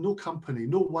I have no company,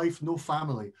 no wife, no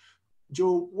family.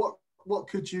 Joe, what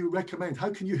could you recommend?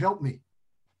 How can you help me?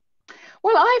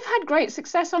 Well, I've had great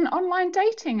success on online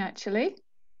dating, actually.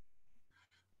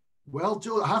 Well,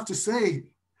 Joe, I have to say,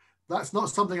 that's not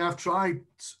something I've tried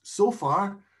so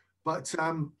far, but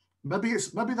maybe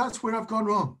that's where I've gone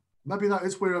wrong. Maybe that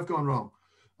is where I've gone wrong.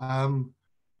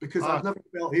 Because I've never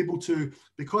felt able to,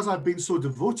 because I've been so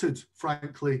devoted,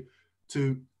 frankly,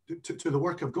 to the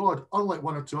work of God, unlike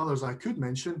one or two others I could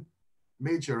mention,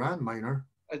 major and minor.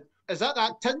 Is that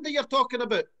Tinder you're talking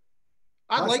about?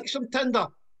 I'd like some Tinder.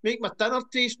 Make my dinner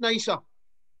taste nicer.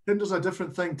 Tinder's a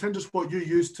different thing. Tinder's what you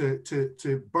use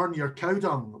to burn your cow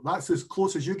dung. That's as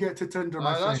close as you get to Tinder,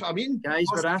 my friend. That's what I mean. Guys,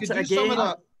 we're at it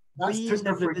again. Please,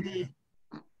 everybody.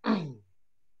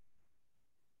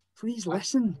 Please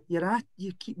listen.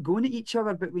 You keep going at each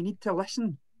other, but we need to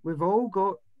listen. We've all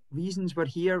got reasons we're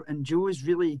here, and Joe is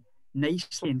really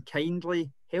nicely and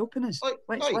kindly helping us.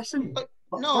 Let's listen.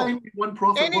 No,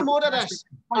 any more of this,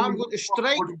 I'm going to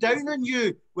strike down on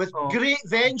you with great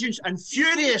vengeance and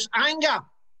furious anger.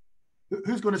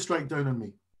 Who's going to strike down on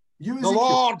me? You, the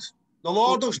Lord. The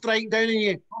Lord will strike down on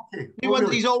you. Okay. No wonder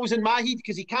he's always in my head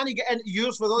because he can't get into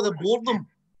yours with all the boredom.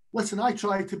 Listen, I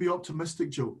try to be optimistic,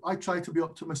 Joe. I try to be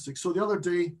optimistic. So the other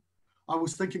day, I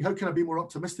was thinking, how can I be more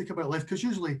optimistic about life? Because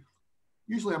usually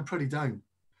I'm pretty down.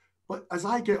 But as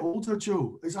I get older,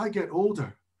 Joe,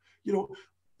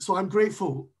 so I'm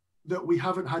grateful that we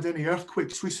haven't had any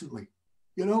earthquakes recently.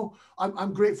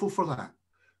 I'm grateful for that.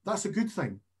 That's a good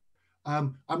thing.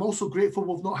 I'm also grateful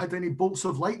we've not had any bolts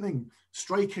of lightning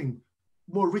striking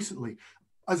more recently.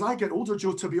 As I get older,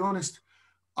 Joe, to be honest,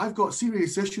 I've got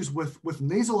serious issues with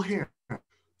nasal hair.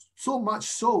 So much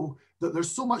so that there's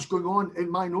so much going on in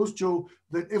my nose, Joe,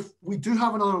 that if we do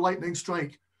have another lightning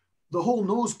strike, the whole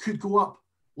nose could go up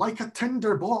like a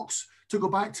tinder box, to go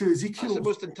back to Ezekiel. That's the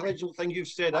most intelligent thing you've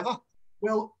said ever.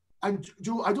 Well, and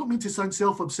Joe, I don't mean to sound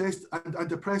self-obsessed and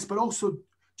depressed, but also,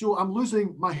 Joe, I'm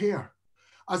losing my hair.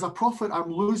 As a prophet, I'm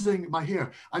losing my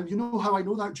hair. And you know how I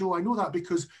know that, Joe? I know that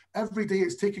because every day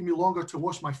it's taking me longer to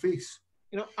wash my face.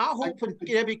 I hope when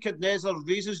Nebuchadnezzar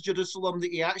raises Jerusalem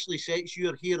that he actually sets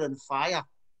your hair on fire.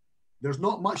 There's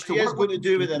not much to work with. What he is going to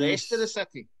do with the rest of the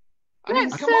city. I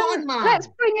mean, come on, man. Let's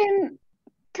bring in...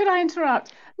 Could I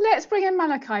interrupt? Let's bring in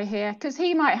Malachi here, because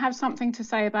he might have something to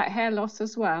say about hair loss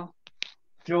as well.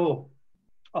 Joe,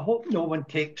 I hope no one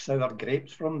takes sour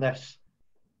grapes from this,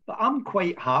 but I'm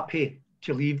quite happy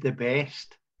to leave the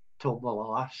best till the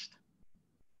last.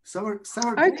 Sour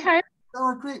Okay.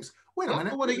 sour grapes. Wait a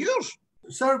minute. One of yours.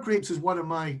 Sour grapes is one of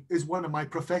my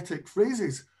prophetic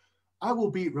phrases. I will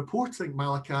be reporting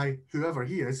Malachi, whoever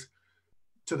he is,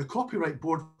 to the copyright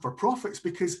board for profits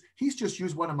because he's just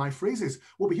used one of my phrases.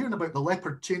 We'll be hearing about the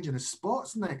leopard changing his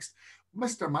spots next.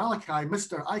 Mr. Malachi,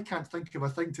 Mr. I can't think of a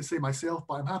thing to say myself,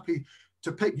 but I'm happy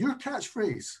to pick your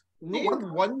catchprase.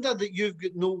 No wonder that you've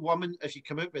got no woman if you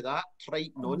come out with that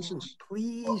trite nonsense.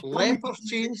 Please. Leopard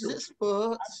changes its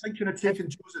spots. I'm thinking of taking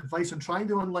Joe's advice and trying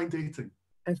to online dating.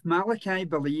 If Malachi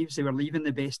believes they were leaving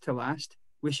the best to last,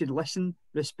 we should listen,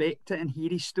 respect it, and hear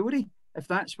his story. If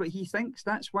that's what he thinks,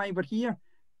 that's why we're here.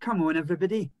 Come on,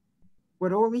 everybody.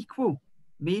 We're all equal.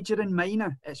 Major and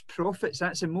minor. It's profits.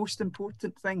 That's the most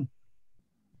important thing.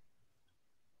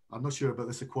 I'm not sure about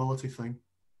this equality thing.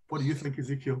 What do you think,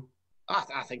 Ezekiel?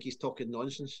 I think he's talking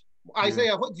nonsense.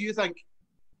 Isaiah, what do you think?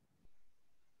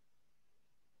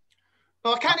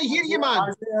 Oh, I can't hear you,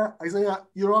 man. Isaiah,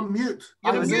 you're on mute.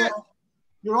 You're on mute.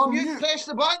 You're on mute. Press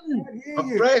the button.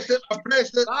 I pressed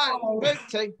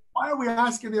it. Why are we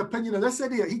asking the opinion of this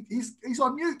idiot? He's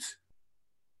on mute.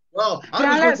 Well,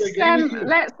 let's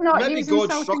not use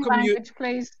insulting language,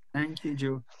 please. Thank you,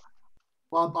 Joe.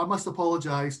 Well, I must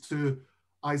apologise to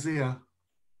Isaiah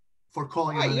for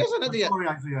calling him. He is an idiot. Sorry,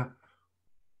 Isaiah.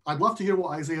 I'd love to hear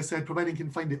what Isaiah said, providing he can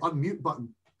find the unmute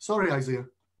button. Sorry, Isaiah.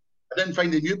 I didn't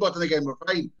find the mute button again. We're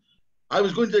fine. I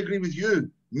was going to agree with you.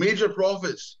 Major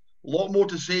profits. A lot more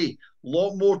to say. A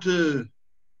lot more to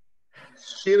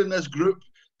share in this group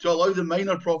to allow the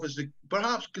minor prophets to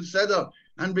perhaps consider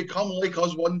and become like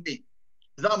us one day.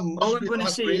 That must be the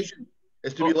aspiration,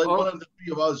 is to be like one of the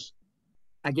three of us.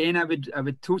 Again, I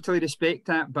would totally respect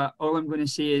that, but all I'm going to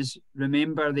say is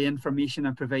remember the information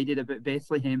I provided about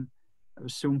Bethlehem. That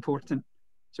was so important.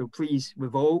 So please,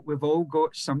 we've all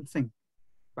got something.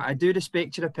 But I do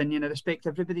respect your opinion. I respect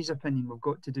everybody's opinion. We've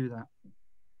got to do that.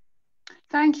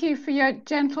 Thank you for your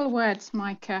gentle words,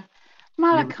 Micah.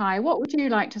 Malachi, what would you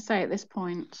like to say at this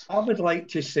point? I would like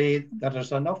to say there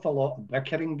is an awful lot of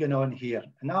bickering going on here,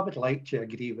 and I would like to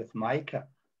agree with Micah.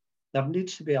 There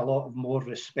needs to be a lot of more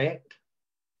respect.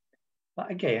 But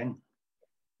again,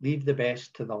 leave the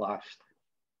best to the last.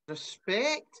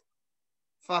 Respect?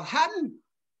 For him?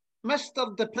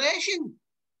 Mr. Depression?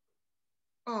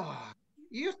 Oh,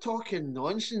 you're talking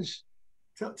nonsense.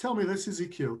 Tell me this,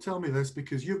 Ezekiel. Tell me this,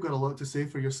 because you've got a lot to say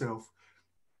for yourself.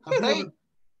 Right.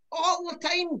 All the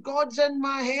time, God's in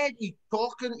my head. He's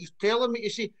talking, he's telling me to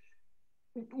say.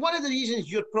 One of the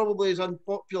reasons you're probably as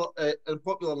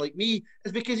unpopular like me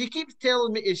is because he keeps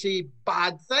telling me to say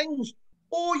bad things.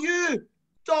 Oh, you,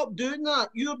 stop doing that.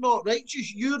 You're not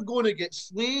righteous. You're going to get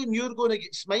slain. You're going to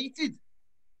get smited.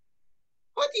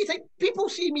 What do you think? People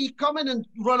see me coming and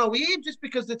run away just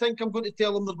because they think I'm going to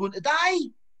tell them they're going to die.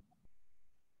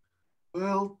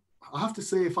 Well, I have to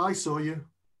say, if I saw you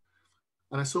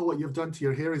and I saw what you've done to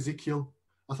your hair, Ezekiel,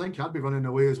 I think I'd be running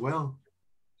away as well.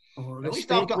 Oh, at least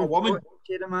I've got a woman.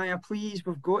 Jeremiah, please,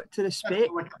 we've got to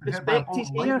respect his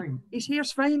hair. His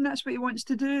hair's fine. That's what he wants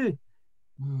to do.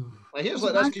 My hair's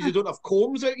like this because you don't have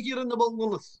combs out here in the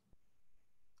wilderness.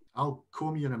 I'll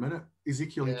comb you in a minute.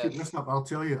 Ezekiel, you keep this up, I'll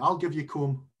tell you. I'll give you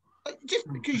comb. Just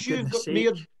because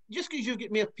you've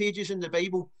got more pages in the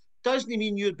Bible doesn't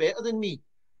mean you're better than me.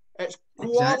 It's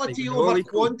quality over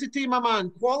quantity, my man.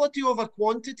 Quality over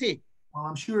quantity. Well,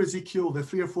 I'm sure, Ezekiel, the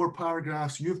 3 or 4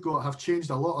 paragraphs you've got have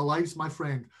changed a lot of lives, my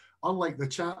friend. Unlike the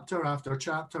chapter after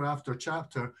chapter after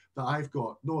chapter that I've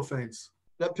got. No offence.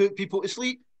 That put people to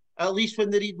sleep. At least when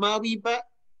they read my wee bit,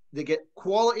 they get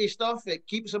quality stuff. It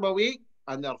keeps them awake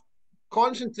and they're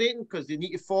concentrating because they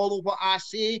need to follow what I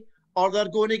say or they're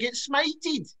going to get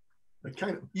smited.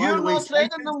 You're not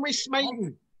threatening them with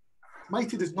smiting.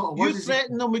 Smited is not a word. You're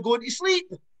threatening them with going to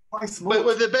sleep. But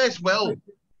with the best will.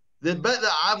 The bit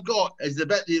that I've got is the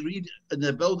bit they read in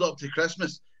the build-up to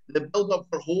Christmas, the build-up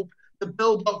for hope, the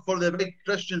build-up for the big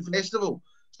Christian festival.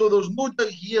 So there's no doubt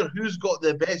here who's got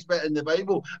the best bit in the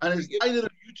Bible, and it's neither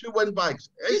of you two windbags.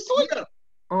 It's here.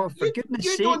 Oh, for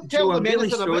goodness sake, Joe, I'm really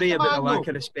sorry about the lack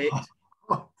of respect.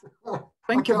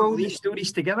 Think of all these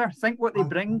stories together. Think what they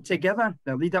bring together.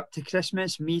 The lead up to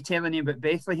Christmas, me telling you about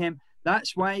Bethlehem.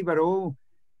 That's why we're all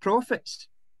prophets.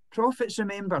 Prophets,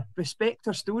 remember, respect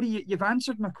our story. You've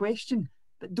answered my question,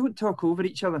 but don't talk over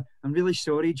each other. I'm really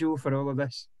sorry, Joe, for all of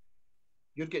this.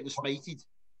 You're getting smited.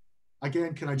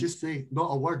 Again, can I just say, not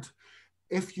a word.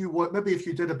 If you want, maybe if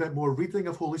you did a bit more reading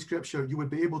of Holy Scripture, you would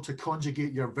be able to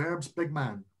conjugate your verbs, big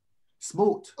man.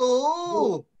 Smote.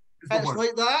 Oh, it's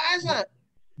like that, is it?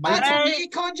 I need to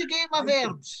conjugate my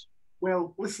verbs.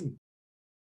 Well, listen,